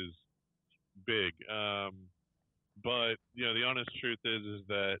big, but the honest truth is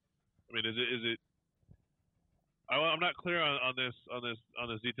that is it? I'm not clear on this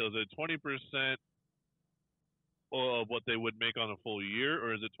detail. Is it 20% of what they would make on a full year,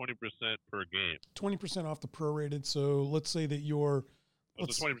 or is it 20% per game? 20% off the prorated. So let's say that you're. So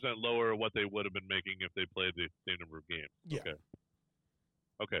 20% lower what they would have been making if they played the same number of games. Yeah.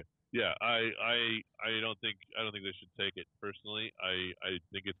 Okay. Yeah. I don't think they should take it personally. I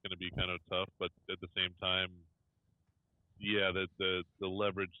think it's going to be kind of tough, but at the same time, yeah, the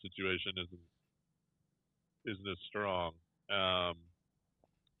leverage situation isn't as strong.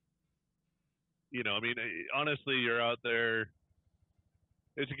 Honestly, you're out there.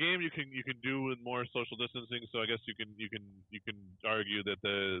 It's a game you can do with more social distancing, so I guess you can argue that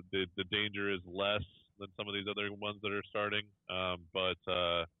the danger is less than some of these other ones that are starting. But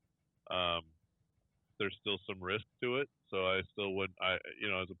there's still some risk to it. So I still would,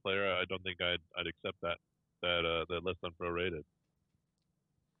 as a player, I don't think I'd accept that less than prorated.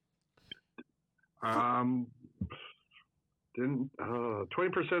 20%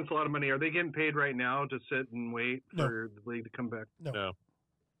 is a lot of money. Are they getting paid right now to sit and wait for the league to come back?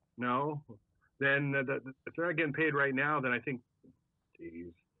 No. Then if they're not getting paid right now, then I think,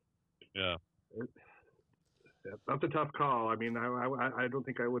 geez. Yeah. That's a tough call. I mean, I don't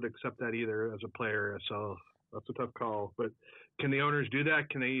think I would accept that either as a player. So that's a tough call. But can the owners do that?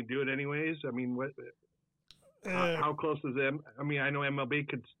 Can they do it anyways? I mean, how close is them? I mean, I know MLB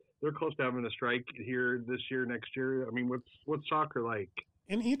they're close to having a strike here this year, next year. I mean, what's soccer like?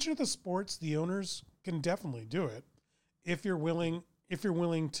 In each of the sports, the owners can definitely do it if you're willing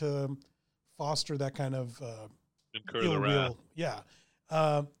to foster that kind of incur the wrath. Yeah.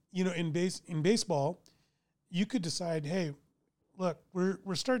 In baseball, you could decide, hey, look, we're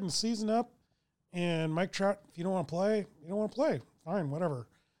starting the season up, and Mike Trout, if you don't want to play, you don't want to play. Fine, whatever.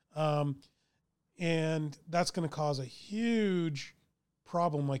 And that's going to cause a huge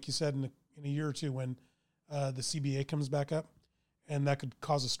problem, like you said, in a year or two when the CBA comes back up, and that could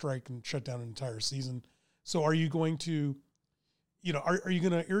cause a strike and shut down an entire season. So are you going to, are you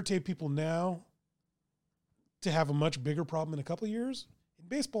going to irritate people now to have a much bigger problem in a couple of years? In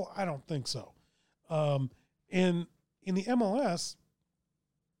baseball, I don't think so. In the MLS,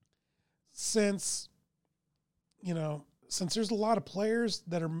 since there's a lot of players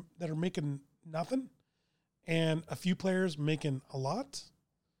that are making nothing and a few players making a lot,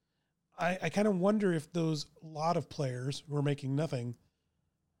 I kind of wonder if those lot of players who are making nothing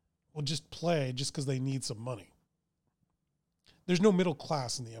will just play just because they need some money. There's no middle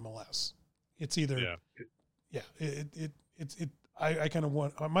class in the MLS. It's either, I kind of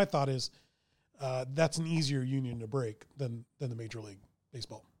want, my thought is that's an easier union to break than the Major League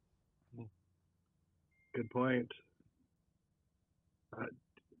Baseball. Good point.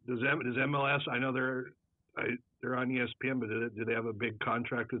 Does MLS? I know they're on ESPN, but do they have a big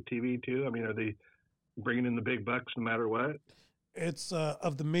contract with TV too? I mean, are they bringing in the big bucks no matter what? It's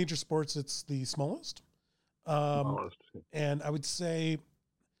of the major sports, it's the smallest. And I would say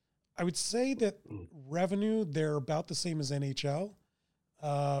that revenue, they're about the same as NHL,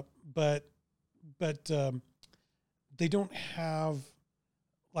 but they don't have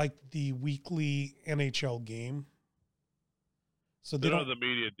like the weekly NHL game. So they don't have the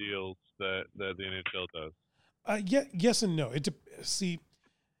media deals that the NHL does. Yes and no. The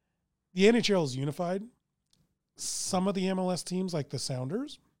NHL is unified. Some of the MLS teams, like the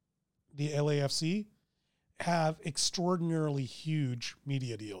Sounders, the LAFC, have extraordinarily huge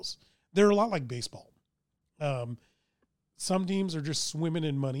media deals. They're a lot like baseball. Some teams are just swimming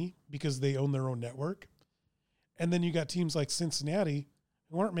in money because they own their own network. And then you got teams like Cincinnati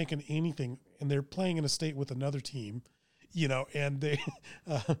who aren't making anything, and they're playing in a state with another team, and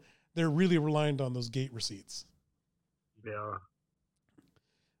they're really reliant on those gate receipts. Yeah.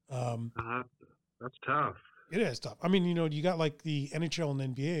 That's tough. It is tough. I mean, you got like the NHL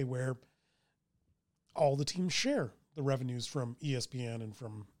and NBA where all the teams share the revenues from ESPN and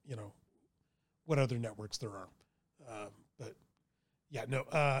from, what other networks there are. But yeah, no,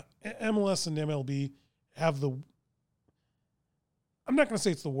 MLS and MLB have I'm not going to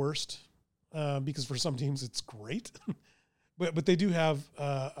say it's the worst, because for some teams it's great, but they do have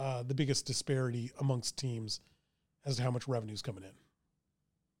the biggest disparity amongst teams as to how much revenue is coming in.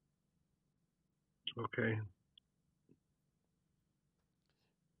 Okay.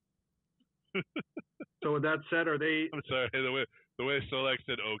 So with that said, are they? I'm sorry, the way Solack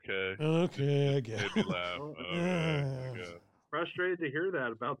said okay. Okay, I guess. Made me laugh. Okay. Frustrated to hear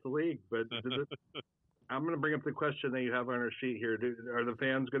that about the league, but I'm going to bring up the question that you have on our sheet here. Are the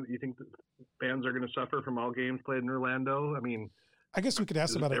fans going? You think the fans are going to suffer from all games played in Orlando? I mean, I guess we could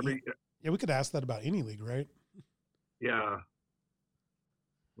ask about it. Yeah, we could ask that about any league, right? Yeah.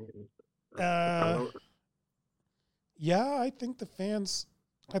 Yeah, I think the fans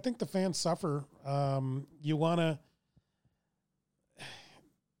suffer. I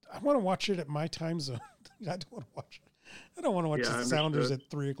want to watch it at my time zone. I don't want to watch the Sounders at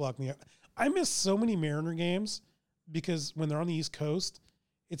 3:00 in the. I miss so many Mariner games because when they're on the East Coast,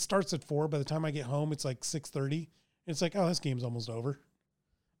 it starts at 4:00. By the time I get home, it's like 6:30. It's like, oh, this game's almost over.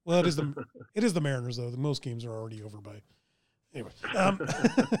 Well, it is the Mariners though. Most games are already over by. Anyway. Yeah,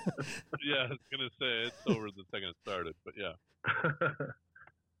 I was gonna say it's over the second it started, but yeah.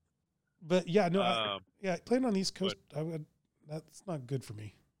 But yeah, no, playing on the East Coast, that's not good for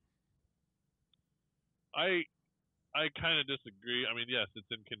me. I kind of disagree. I mean, yes,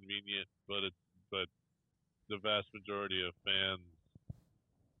 it's inconvenient, but the vast majority of fans,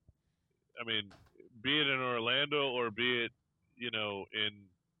 I mean, be it in Orlando or be it, in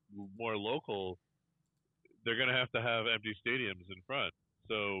more local, they're going to have empty stadiums in front.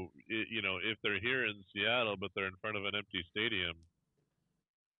 So, if they're here in Seattle, but they're in front of an empty stadium,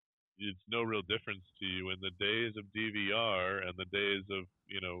 it's no real difference to you. In the days of DVR and the days of,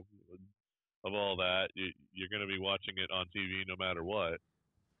 of all that, you're going to be watching it on TV no matter what.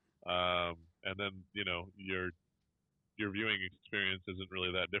 And then, your viewing experience isn't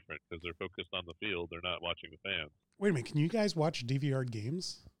really that different because they're focused on the field. They're not watching the fans. Wait a minute. Can you guys watch DVR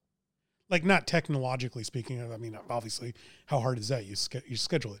games? Like, not technologically speaking. I mean, obviously, how hard is that? You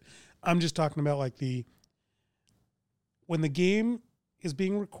schedule it. I'm just talking about like when the game is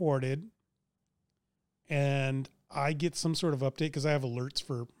being recorded and I get some sort of update because I have alerts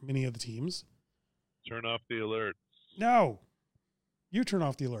for many of the teams. Turn off the alerts. No, you turn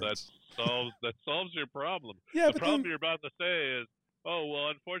off the alerts. That solves your problem. Yeah, the problem you're about to say is, oh well,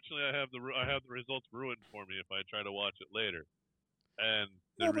 unfortunately, I have the results ruined for me if I try to watch it later. And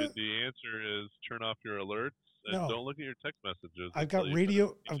the answer is turn off your alerts and don't look at your text messages. I've got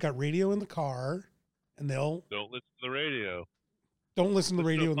radio in the car, and don't listen to the radio. Don't listen to the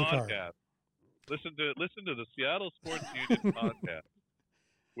radio in the car. Listen to the Seattle Sports Union podcast.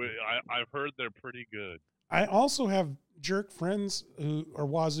 I've heard they're pretty good. I also have jerk friends who are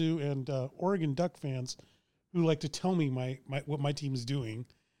Wazoo and Oregon Duck fans who like to tell me what my team is doing.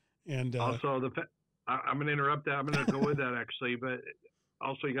 And also I'm going to interrupt that. I'm going to go with that actually, but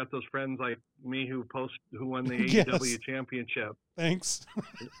also you got those friends like me who won the AEW championship. Thanks.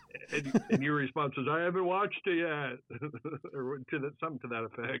 and your response was, I haven't watched it yet, or something to that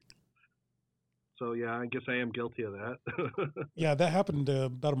effect. So yeah, I guess I am guilty of that. Yeah, that happened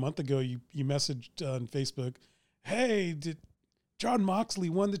about a month ago. You messaged on Facebook, "Hey, did John Moxley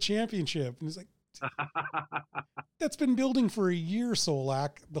won the championship?" And he's like, "That's been building for a year,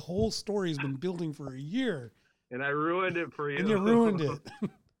 Solack. The whole story has been building for a year." And I ruined it for you. And you ruined it.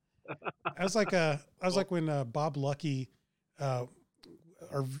 I was like when Bob Lucky, one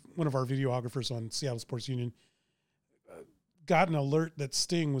of our videographers on Seattle Sports Union, got an alert that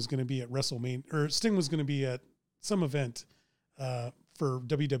Sting was going to be at WrestleMania, or Sting was going to be at some event for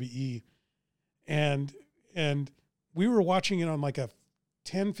WWE. And we were watching it on like a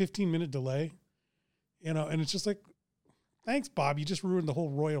 10, 15 minute delay, and it's just like, thanks, Bob. You just ruined the whole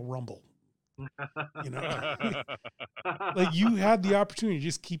Royal Rumble. Like you had the opportunity to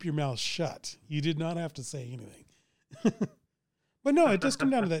just keep your mouth shut. You did not have to say anything. But no, it does come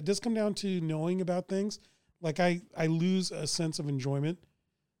down to that. It does come down to knowing about things. Like I lose a sense of enjoyment,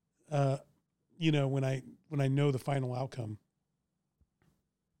 when I know the final outcome.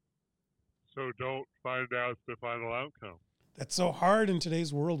 So don't find out the final outcome. That's so hard in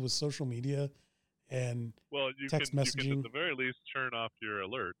today's world with social media and you text can messaging. at the very least turn off your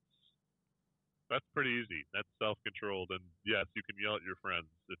alerts. That's pretty easy. That's self-controlled, and yes, you can yell at your friends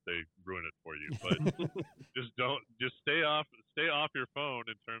if they ruin it for you. But just stay off your phone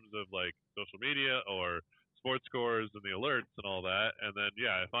in terms of like social media or sports scores and the alerts and all that. And then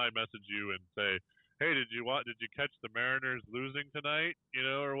if I message you and say, hey, did you catch the Mariners losing tonight?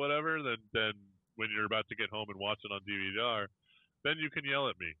 Or whatever. Then when you're about to get home and watch it on DVR, then you can yell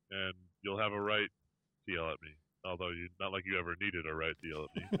at me, and you'll have a right to yell at me. Although not like you ever needed a right to yell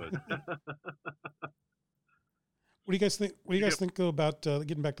at me. But what do you guys think? What do you guys think about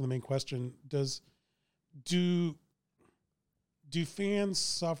getting back to the main question? Do fans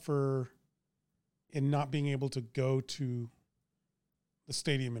suffer in not being able to go to the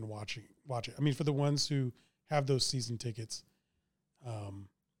stadium and watch it? I mean, for the ones who have those season tickets,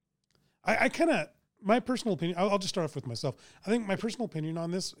 I kind of, my personal opinion, I'll just start off with myself. I think my personal opinion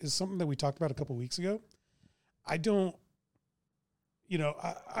on this is something that we talked about a couple of weeks ago. I don't,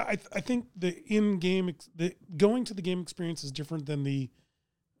 I think the going to the game experience is different than the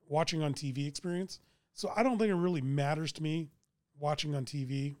watching on TV experience. So I don't think it really matters to me watching on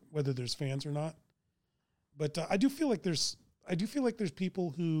TV, whether there's fans or not. But I do feel like there's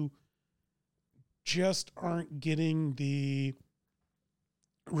people who just aren't getting the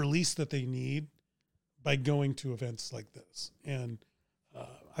release that they need by going to events like this. And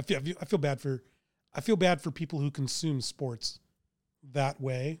I feel bad for people who consume sports that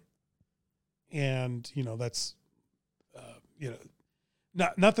way. And, that's,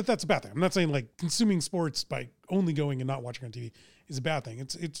 not that that's a bad thing. I'm not saying like consuming sports by only going and not watching on TV is a bad thing.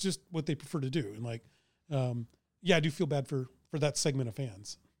 It's just what they prefer to do. And like, I do feel bad for that segment of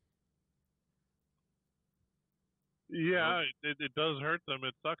fans. Yeah, it does hurt them.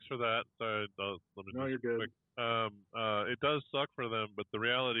 It sucks for that. You're good. It does suck for them, but the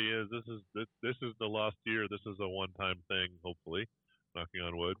reality is this is the lost year. This is a one-time thing. Hopefully, knocking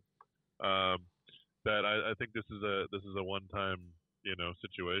on wood. That I think this is a one-time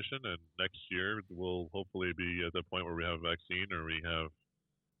situation, and next year we'll hopefully be at the point where we have a vaccine or we have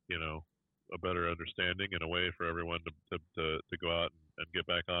a better understanding and a way for everyone to go out and get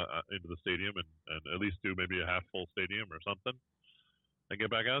back into the stadium and at least do maybe a half full stadium or something and get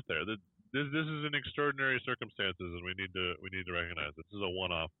back out there. This is an extraordinary circumstances, and we need to recognize this is a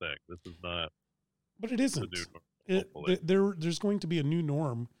one-off thing. This is not. But it isn't. There's going to be a new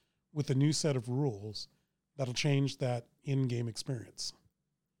norm with a new set of rules that'll change that in-game experience.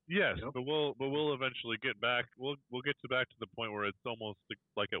 Yes, yep. but we'll eventually get back. We'll get back to the point where it's almost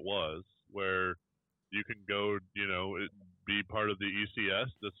like it was, where you can go, be part of the ECS,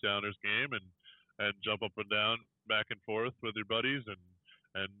 the Sounders game, and jump up and down, back and forth with your buddies,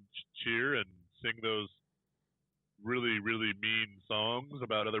 and cheer and sing those really, really mean songs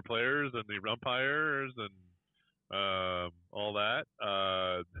about other players and the umpires and all that,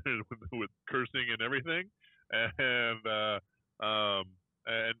 with cursing and everything, and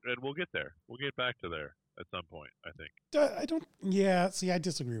we'll get there. We'll get back to there at some point, I think. I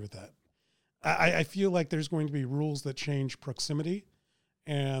disagree with that. I feel like there's going to be rules that change proximity,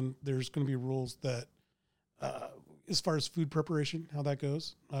 and there's going to be rules that, as far as food preparation, how that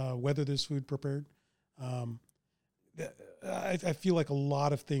goes, whether there's food prepared. I feel like a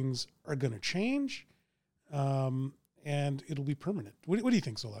lot of things are going to change, and it'll be permanent. What do you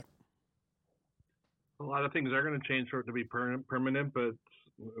think, Solack? A lot of things are going to change for it to be permanent, but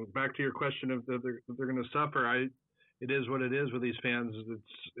back to your question of they're going to suffer. It is what it is with these fans.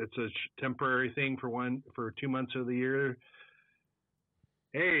 It's a temporary thing for 2 months of the year.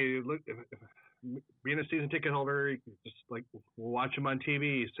 Hey, look, being a season ticket holder, just like we'll watch them on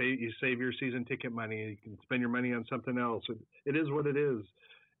TV. You save your season ticket money. You can spend your money on something else. It is what it is.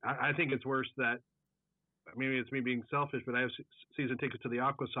 I think it's worse that maybe it's me being selfish, but I have season tickets to the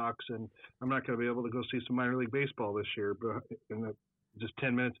Aqua Sox, and I'm not going to be able to go see some minor league baseball this year. But just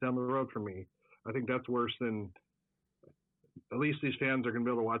 10 minutes down the road from me, I think that's worse than. At least these fans are going to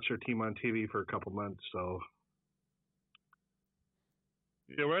be able to watch their team on TV for a couple months. So,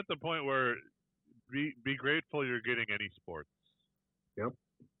 yeah, we're at the point where be grateful you're getting any sports. Yep.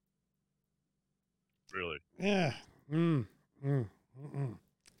 Really. Yeah.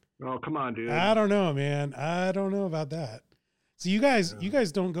 Oh, come on, dude. I don't know, man. I don't know about that. So you guys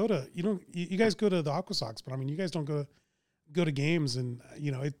don't go to you guys go to the Aqua Sox, but I mean you guys don't go to games, and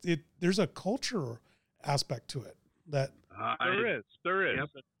there's a culture aspect to it that. There is, yep.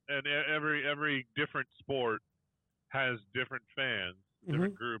 And every different sport has different fans,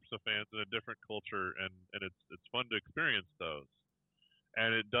 different groups of fans, and a different culture, and it's fun to experience those.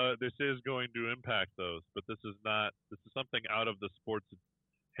 And this is going to impact those, but this is something out of the sport's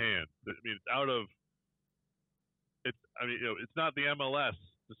hand. I mean, it's out of it's not the MLS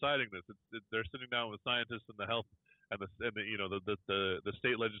deciding this. They're sitting down with scientists and the health and the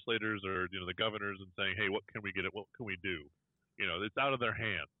state legislators or the governors and saying, hey, what can we get? What can we do? It's out of their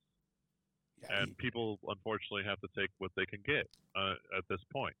hands. Yeah, and people unfortunately have to take what they can get at this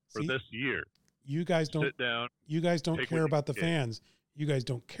point for this year. You guys don't sit down. You guys don't care about the fans. You guys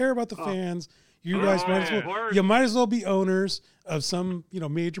don't care about the fans. You guys might as well be owners of some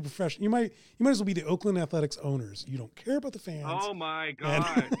major profession. You might as well be the Oakland Athletics owners. You don't care about the fans. Oh my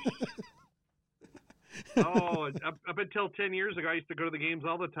gosh. Up until 10 years ago, I used to go to the games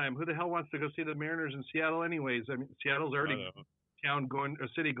all the time. Who the hell wants to go see the Mariners in Seattle anyways? I mean, Seattle's already a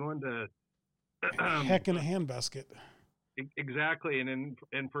city going to heck in a handbasket. Exactly.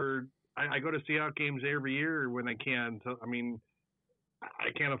 I go to Seahawks games every year when I can. So, I mean,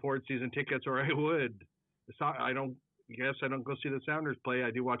 I can't afford season tickets, or I would. I don't go see the Sounders play.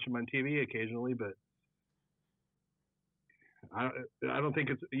 I do watch them on TV occasionally, but I don't think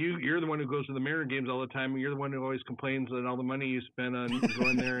it's you. You're the one who goes to the Mariner games all the time. You're the one who always complains that all the money you spend on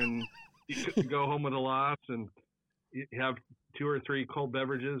going there and you go home with a loss and you have 2 or 3 cold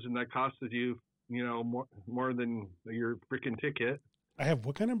beverages, and that costs you, more than your freaking ticket. I have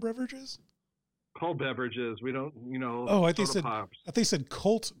what kind of beverages? Cold beverages. We don't, Oh, I think you said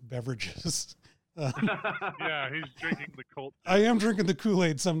Colt beverages. Yeah, he's drinking the Colt. I am drinking the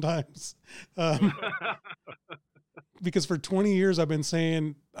Kool-Aid sometimes. Because for 20 years I've been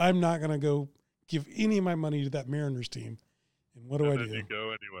saying I'm not going to go give any of my money to that Mariners team. And what do I do? You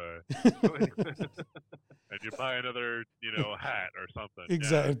go anyway. And you buy another, hat or something.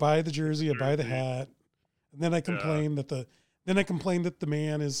 Exactly. Yeah. Buy the jersey, I buy the hat. And then I complain that the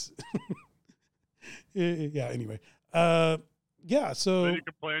man is yeah, anyway. So then you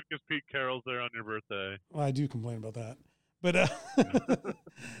complain because Pete Carroll's there on your birthday. Well, I do complain about that. But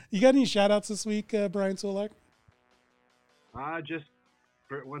you got any shout outs this week, Brian Solack?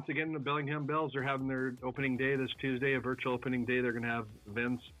 Once again, the Bellingham Bells are having their opening day this Tuesday, a virtual opening day. They're going to have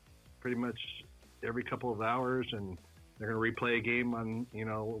events pretty much every couple of hours, and they're going to replay a game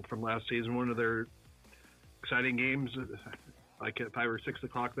from last season, one of their exciting games, like at 5 or 6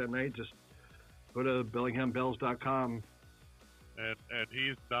 o'clock that night. Just go to BellinghamBells.com. And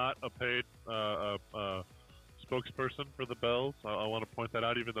he's not a paid spokesperson for the Bells. I want to point that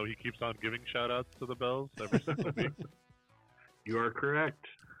out, even though he keeps on giving shout-outs to the Bells every single week. You are correct.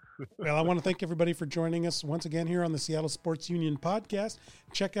 Well, I want to thank everybody for joining us once again here on the Seattle Sports Union podcast.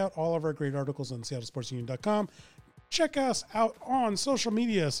 Check out all of our great articles on SeattleSportsUnion.com. Check us out on social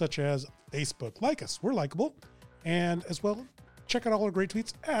media such as Facebook. Like us. We're likable. And as well, check out all our great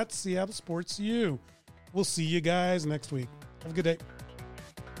tweets at Seattle Sports U. We'll see you guys next week. Have a good day.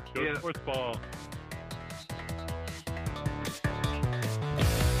 Go sports ball.